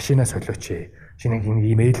чи на машинаа солиоч ээ. Чи нэг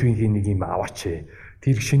ийм эйлвийн нэг юм аваач ээ.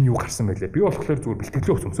 Тэр шинэ юу гарсан байлээ. Би болохоор зүгээр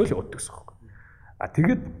бэлтгэлээ өгсөмсөөл яваад гэсэн юм.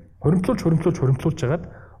 Тэгээд хуримтлуулж жагаад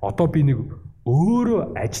одоо би нэг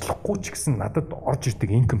өөрөө ажиллахгүй ч гэсэн надад орж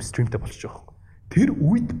ирдэг income streamтэй болчих жоох. Тэр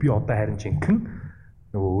үед би одоо харин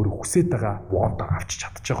жинхэнэ нөгөө өөрөө хүсэж байгаа want авч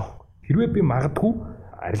чадчих жоох. Хэрвээ би магадгүй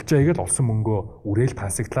арилжаагээд олсон мөнгөө үрээл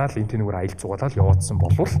тансагдлаад энэ тэнүүгээр аялал цугаалаад яваадсан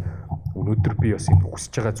болвол өнөөдөр би бас энэ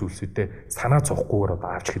хүсэж байгаа зүйлсүүдээ санаа зовхгүйгээр одоо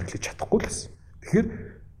авч хэрэглэж чадахгүй л байсан. Тэгэхээр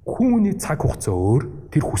хүний цаг хугацаа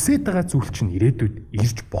өөр тэр хүсэж байгаа зүйл чинь ирээдүйд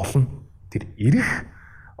ирж болно. Тэр ирэх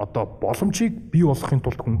одоо боломжийг бий болгохын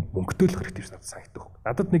тулд хүн мөнгөтэй л хэрэгтэй надад санагддаг.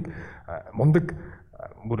 Надад нэг мундаг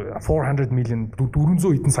 400 million 400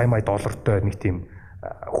 хэдэн сая мая доллартай нэг тийм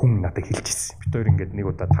хүн надад хэлж ирсэн. Бид хоёр ингээд нэг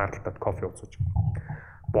удаа таарлалтад кофе ууцууж.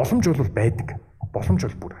 Боломж бол байдаг. Боломж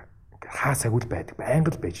бол бүр хаасаагүй л байдаг. Байнга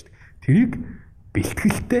л байждаг. Тэрийг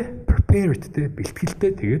бэлтгэлтэй, preparedтэй,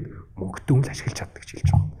 бэлтгэлтэй тэгээд мөнгөтэй л ашиглаж чаддаг гэж хэлж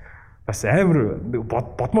байгаа. бас амар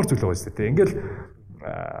бодмор зүйл байгаа шүү дээ. Ингээл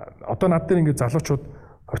одоо над дээр ингээд залуучууд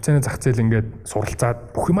хорцооны зах зээл ингээд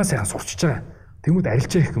суралцаад бүх юмаа сайхан сурчиж байгаа. Тэгмүүд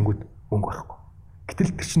арилжаа их гингүүд мөнгө байхгүй.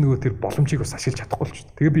 Гэтэл тэр чинь нөгөө тэр боломжийг бас ашиглаж чадахгүй л шүү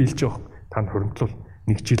дээ. Тэгээ би хэлж байгаа юм. Та хоримтлуул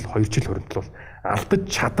 1 жил 2 жил хоримтлуул алдаж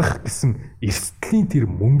чадах гэсэн эрсдлийн тэр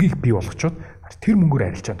мөнгийг бий болгочоод тэр мөнгөөр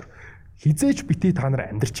арилжаанд хизээч битээ та нар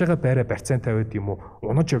амьдарч байгаа байраа барьцаан тавиад юм уу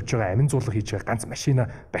унаж явж байгаа амин зуулга хийж байгаа ганц машина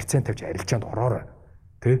барьцаан тавьж арилжаанд ороорой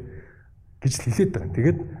тэ гэж хэлээд байгаа.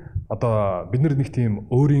 Тэгээд одоо бид нар нэг тийм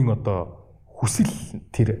өөрийн одоо хүсэл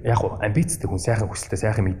тэр яг гоо амбицтэй хүн сайхан хүсэлтэй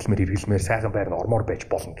сайхан мэдлэмээр эргэлмээр сайхан байр нь ормоор байж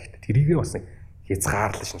болно гэхдээ тэрийгээ бас нэг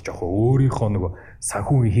хязгаарлаж нэг жоохон өөрийнхөө нөгөө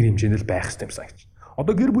санхүүгийн хэр хэмжээнд байх хэрэгтэй юм санагч.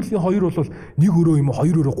 Одоо гэр бүлийн хоёр бол 1 өрөө юм уу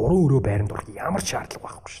 2 өрөө 3 өрөө байранд орох ямар ч шаардлага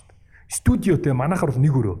байхгүй шүү дээ. Студиотэй манайхаар бол 1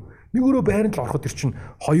 өрөө. 1 өрөө байранд л ороход тэр чинь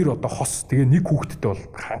 2 одоо хос тэгээ 1 хүүхэдтэй бол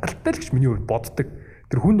хангалттай л гэж миний хувьд боддог.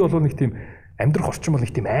 Тэр хүнд бол нэг тийм амьдрах орчин бол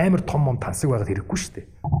нэг тийм амар том тансаг байгаад хэрэггүй шүү дээ.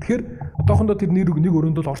 Тэгэхээр одоохондоо тэр 1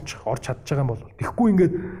 өрөөнд бол орж чадж байгаа юм бол тэгэхгүй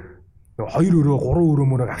ингээд 2 өрөө 3 өрөө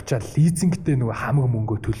мөрөг авчаад лизингтэй нөгөө хамаг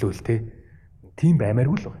мөнгөө төлөөл те. Тийм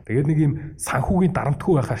баймааргүй л байна. Тэгээд нэг юм санхүүгийн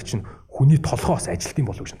дарамтгүй байхаар чинь хүний толгоос ажилтсан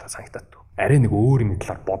болов гэж та санагтаад. Арай нэг өөр юм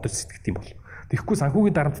талаар бодож сэтгэх юм бол. Тэгэхгүй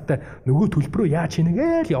санхүүгийн дарамттай нөгөө төлбөрөө яаж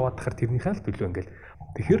хийнэгээл яваад тахаар тэрнийхээ л төлөө ингээл.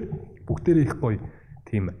 Тэгэхээр бүгдээрээ их гоё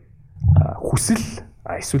тийм хүсэл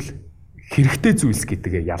эсвэл хэрэгтэй зүйлс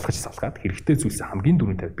гэдгээ ялгаж салгаад хэрэгтэй зүйлс хамгийн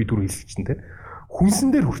дөрөв тавь би түрүү хэлсэн чинь те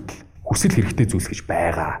хүнсэн дээр хүртэл хүсэл хэрэгтэй зүйлс гэж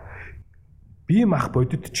байгаа. Бие мах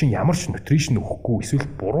бодит чинь ямар ч нутришн өгөхгүй эсвэл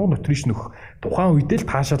буруу нутришн өгөх тухайн үедээ л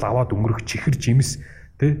таашаал аваад өнгөрөх чихэр жимс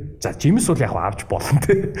тэ за жимс бол яг авч болно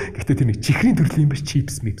тэ гэхдээ тэр нэг чихрийн төрлийн биш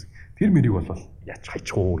чипс мипс тэр мэрийг бол яач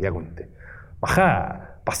хайчихгүй яг үнэндээ маха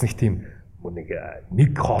бас нэг тийм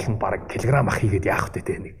нэг хоол нь бараг килограмм ах хийгээд яах вэ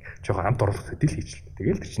те нэг жоохон амт орлого төдөл хийж л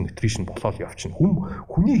тэгэл тэр чинь нутришн болоод явчихна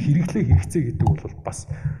хүний хэрэглээ хэрэгцээ гэдэг бол бас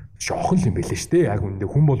жоохон л юм байлээ шүү дээ яг үнэндээ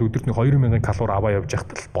хүн бол өдөрт 2000 калори аваа явж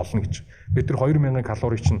яхад л болно гэж тэр 2000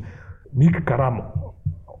 калори чинь 1 грамм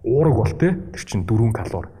уураг бол те тэр чинь 4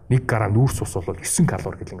 калори 1 грамм нүүрс ус бол 9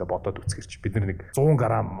 калори гэл ингээ бодоод үзгэрч бид нэг 100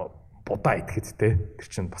 грамм будаа идэхэд те тэр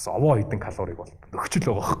чинь бас овоо хідэн калориг бол нөхчл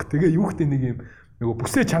байгаа хөөхгүй тэгээ юу гэдэг нэг юм нөгөө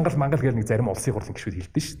бүсээ чангал мангал гэл нэг зарим улсын хурлын гишүүд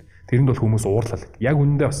хэлдэг шүү дээ. Тэрэнд бол хүмүүс уурлал. Яг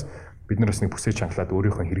үнэндээ бас бид нар бас нэг бүсээ чангалаад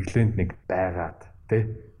өөрийнхөө хэрэглээнд нэг байгаад тий.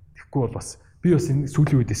 Тэгэхгүй бол бас би бас энэ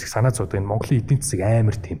сүүлийн үедээс их санаа зовдог энэ Монголын эдийн засаг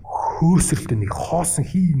амар тийм хөөсрөлтөй нэг хоосон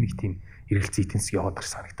нэг тийм хэрэгэлцээ эдийн засаг яваад гарч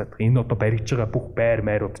санагтаад. Энэ одоо баригж байгаа бүх байр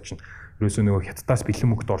майрууд чинь ерөөсөө нөгөө хятадаас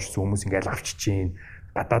бэлэн мөнгөд оршсон хүмүүс ингээл авчиж гин.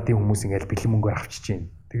 Гадаадын хүмүүс ингээл бэлэн мөнгөөр авчиж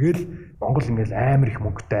гин. Тэгэл Монгол ингээл амар их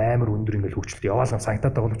мөнгөтэй амар өндөр ингээл хөгжилт яваалаа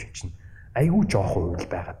санагтаад байгаа л чинь айгүй жоохон үйл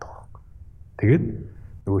байгаад байгаа. Тэгээд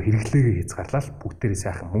нөгөө хэрэглээгээ хязгаарлал бүгдээрээ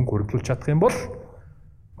сайхан мөнгө хөрвүүлж чадах юм бол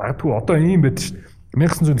магадгүй одоо ийм байдаг шүү дээ.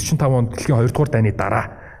 1945 онд дэлхийн 2 дугаар дайны дараа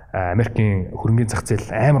Америкийн хөрөнгөний зах зээл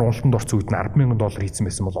амар уналтанд орсон үед нь $10,000 хийсэн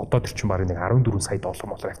байсан бол одоо тэр чинь барыг нэг $14 сая хайцсан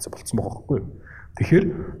болсон байгаа байхгүй юу. Тэгэхээр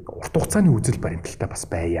урт хугацааны үзэл баримталтай бас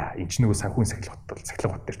байя. Энд чинь нөгөө санхүүгийн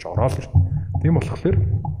сахилгат дээр ч ороод ирнэ. Тийм болохоор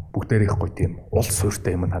бүгдээрээ их гоё тийм улс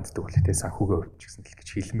суурьтай юм ханддаг бол тийм санхүүгээ өрч гэсэн л гэж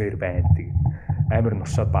хэлмээр байна. Тэгээд амар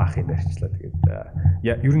нуршаад баах юм ярьчлаа. Тэгээд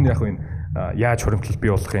ер нь яг энэ яаж хуримтлал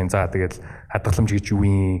бий болгохын за тэгээд хадгаламж гэж юу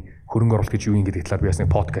юм, хөрөнгө оруулалт гэж юу юм гэдэг талаар би бас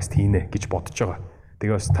нэг подкаст хийнэ гэж бодож байгаа.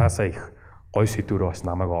 Тэгээ бас таасаа их гоё сэдвүүрээ бас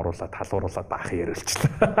намайг оруулаад талууруулаад баах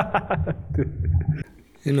яриулчлаа.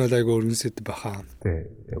 Энэ бол айгүй өргөн сэдв баха. Тий.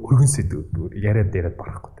 Өргөн сэдв яриад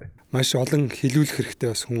барахгүй тий. Маш олон хэлүүлэх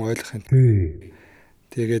хэрэгтэй бас хүн ойлгох юм. Тий.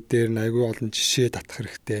 Тэгээд дээр нь айгүй олон жишээ татах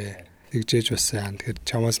хэрэгтэй. Тэгжээж бас яа. Тэгэхээр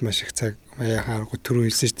чамаас маш их цаг яхааргүй түрүү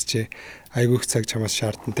хэлсэн шүү дээ. Айгүй их цаг чамаас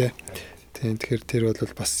шаардна тий. Тийм тэгэхээр тэр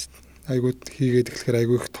бол бас айгүй хийгээд эхлэхээр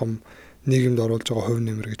айгүй их том нийгэмд оруулж байгаа хувь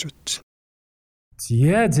нэмэр гэж бодож байна.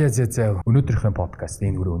 За. Өнөөдрийнхөө подкаст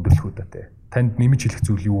энэ үрээ өндөрлөх үү тий. Танд нэмж хэлэх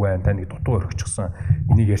зүйл юу вэ? Танд дутуу орхичихсан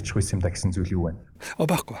энийг ярьчих байсан юм да гэсэн зүйл юу вэ?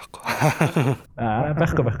 Байхгүй. Байхгүй.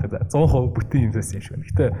 100% бүтэн юмсаас юм шиг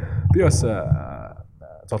байна. Гэтэ би бас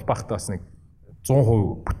золбахтаа бас нэг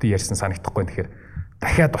 100% бүтэн ярьсан санагдахгүй. Тэгэхээр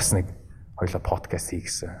дахиад бас нэг хоёлаа подкаст хий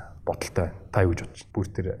гэсэн бодолтой та юу гэж бодож байна? Бүр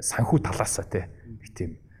тэр санхүү талаасаа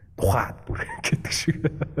тийм тухай дүр гэдэг шиг.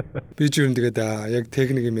 Би ч юм тэгээд яг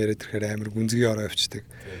техник юм яриад ирэхээр амар гүнзгий ороо явчихдаг.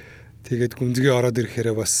 Тэгээд гүнзгий ороод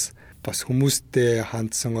ирэхээр бас хүмүүстэй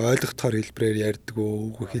хандсан ойлгохтоор хэлбэрээр ярьдгүү,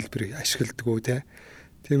 үгүй хэлбэрийг ашигладгүү те.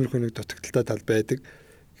 Тиймэрхүү нэг дутагдaltaй тал байдаг.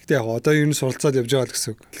 Гэхдээ яг одоо ер нь суралцаад явж байгаа л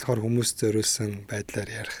гэсэн. Тэгэхээр хүмүүс зориулсан байдлаар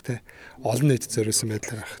ярих те. Олон нийт зориулсан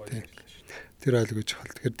байдлаар ярих те. Тэр ойлгож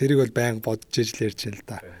хал. Тэгэхээр тэрийг бол байнга бодож ижил ярьж байна л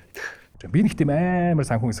да. Би нэг тийм амар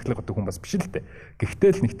санхүүгийн сахилга гэдэг хүн бас биш л дээ.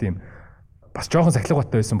 Гэхдээ л нэг тийм бас жоохон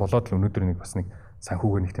сахилгатай байсан болоод л өнөөдөр нэг бас нэг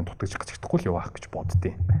санхүүгээр нэг тийм дутгаж гацчихдаггүй л яваах гэж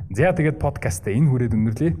боддتي. За тэгээд подкастаа энэ хүрээд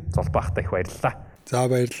өнөрлөе. Золбаахтай их баярлалаа. За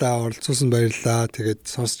баярлалаа. Оролцуулсан баярлалаа. Тэгээд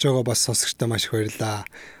сонсож байгаа бас сонсогчтой маш их баярлалаа.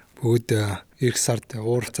 Бүгд ирэх сард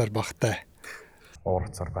уурцаар багтай.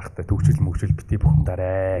 Уурцаар багтай төгжил мөгжил бити бүхэн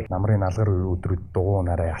дараа. Намрын алгар өдрүүд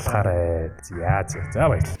дугуунаараа алхаарай. За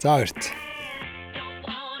баярлалаа. За баярлалаа.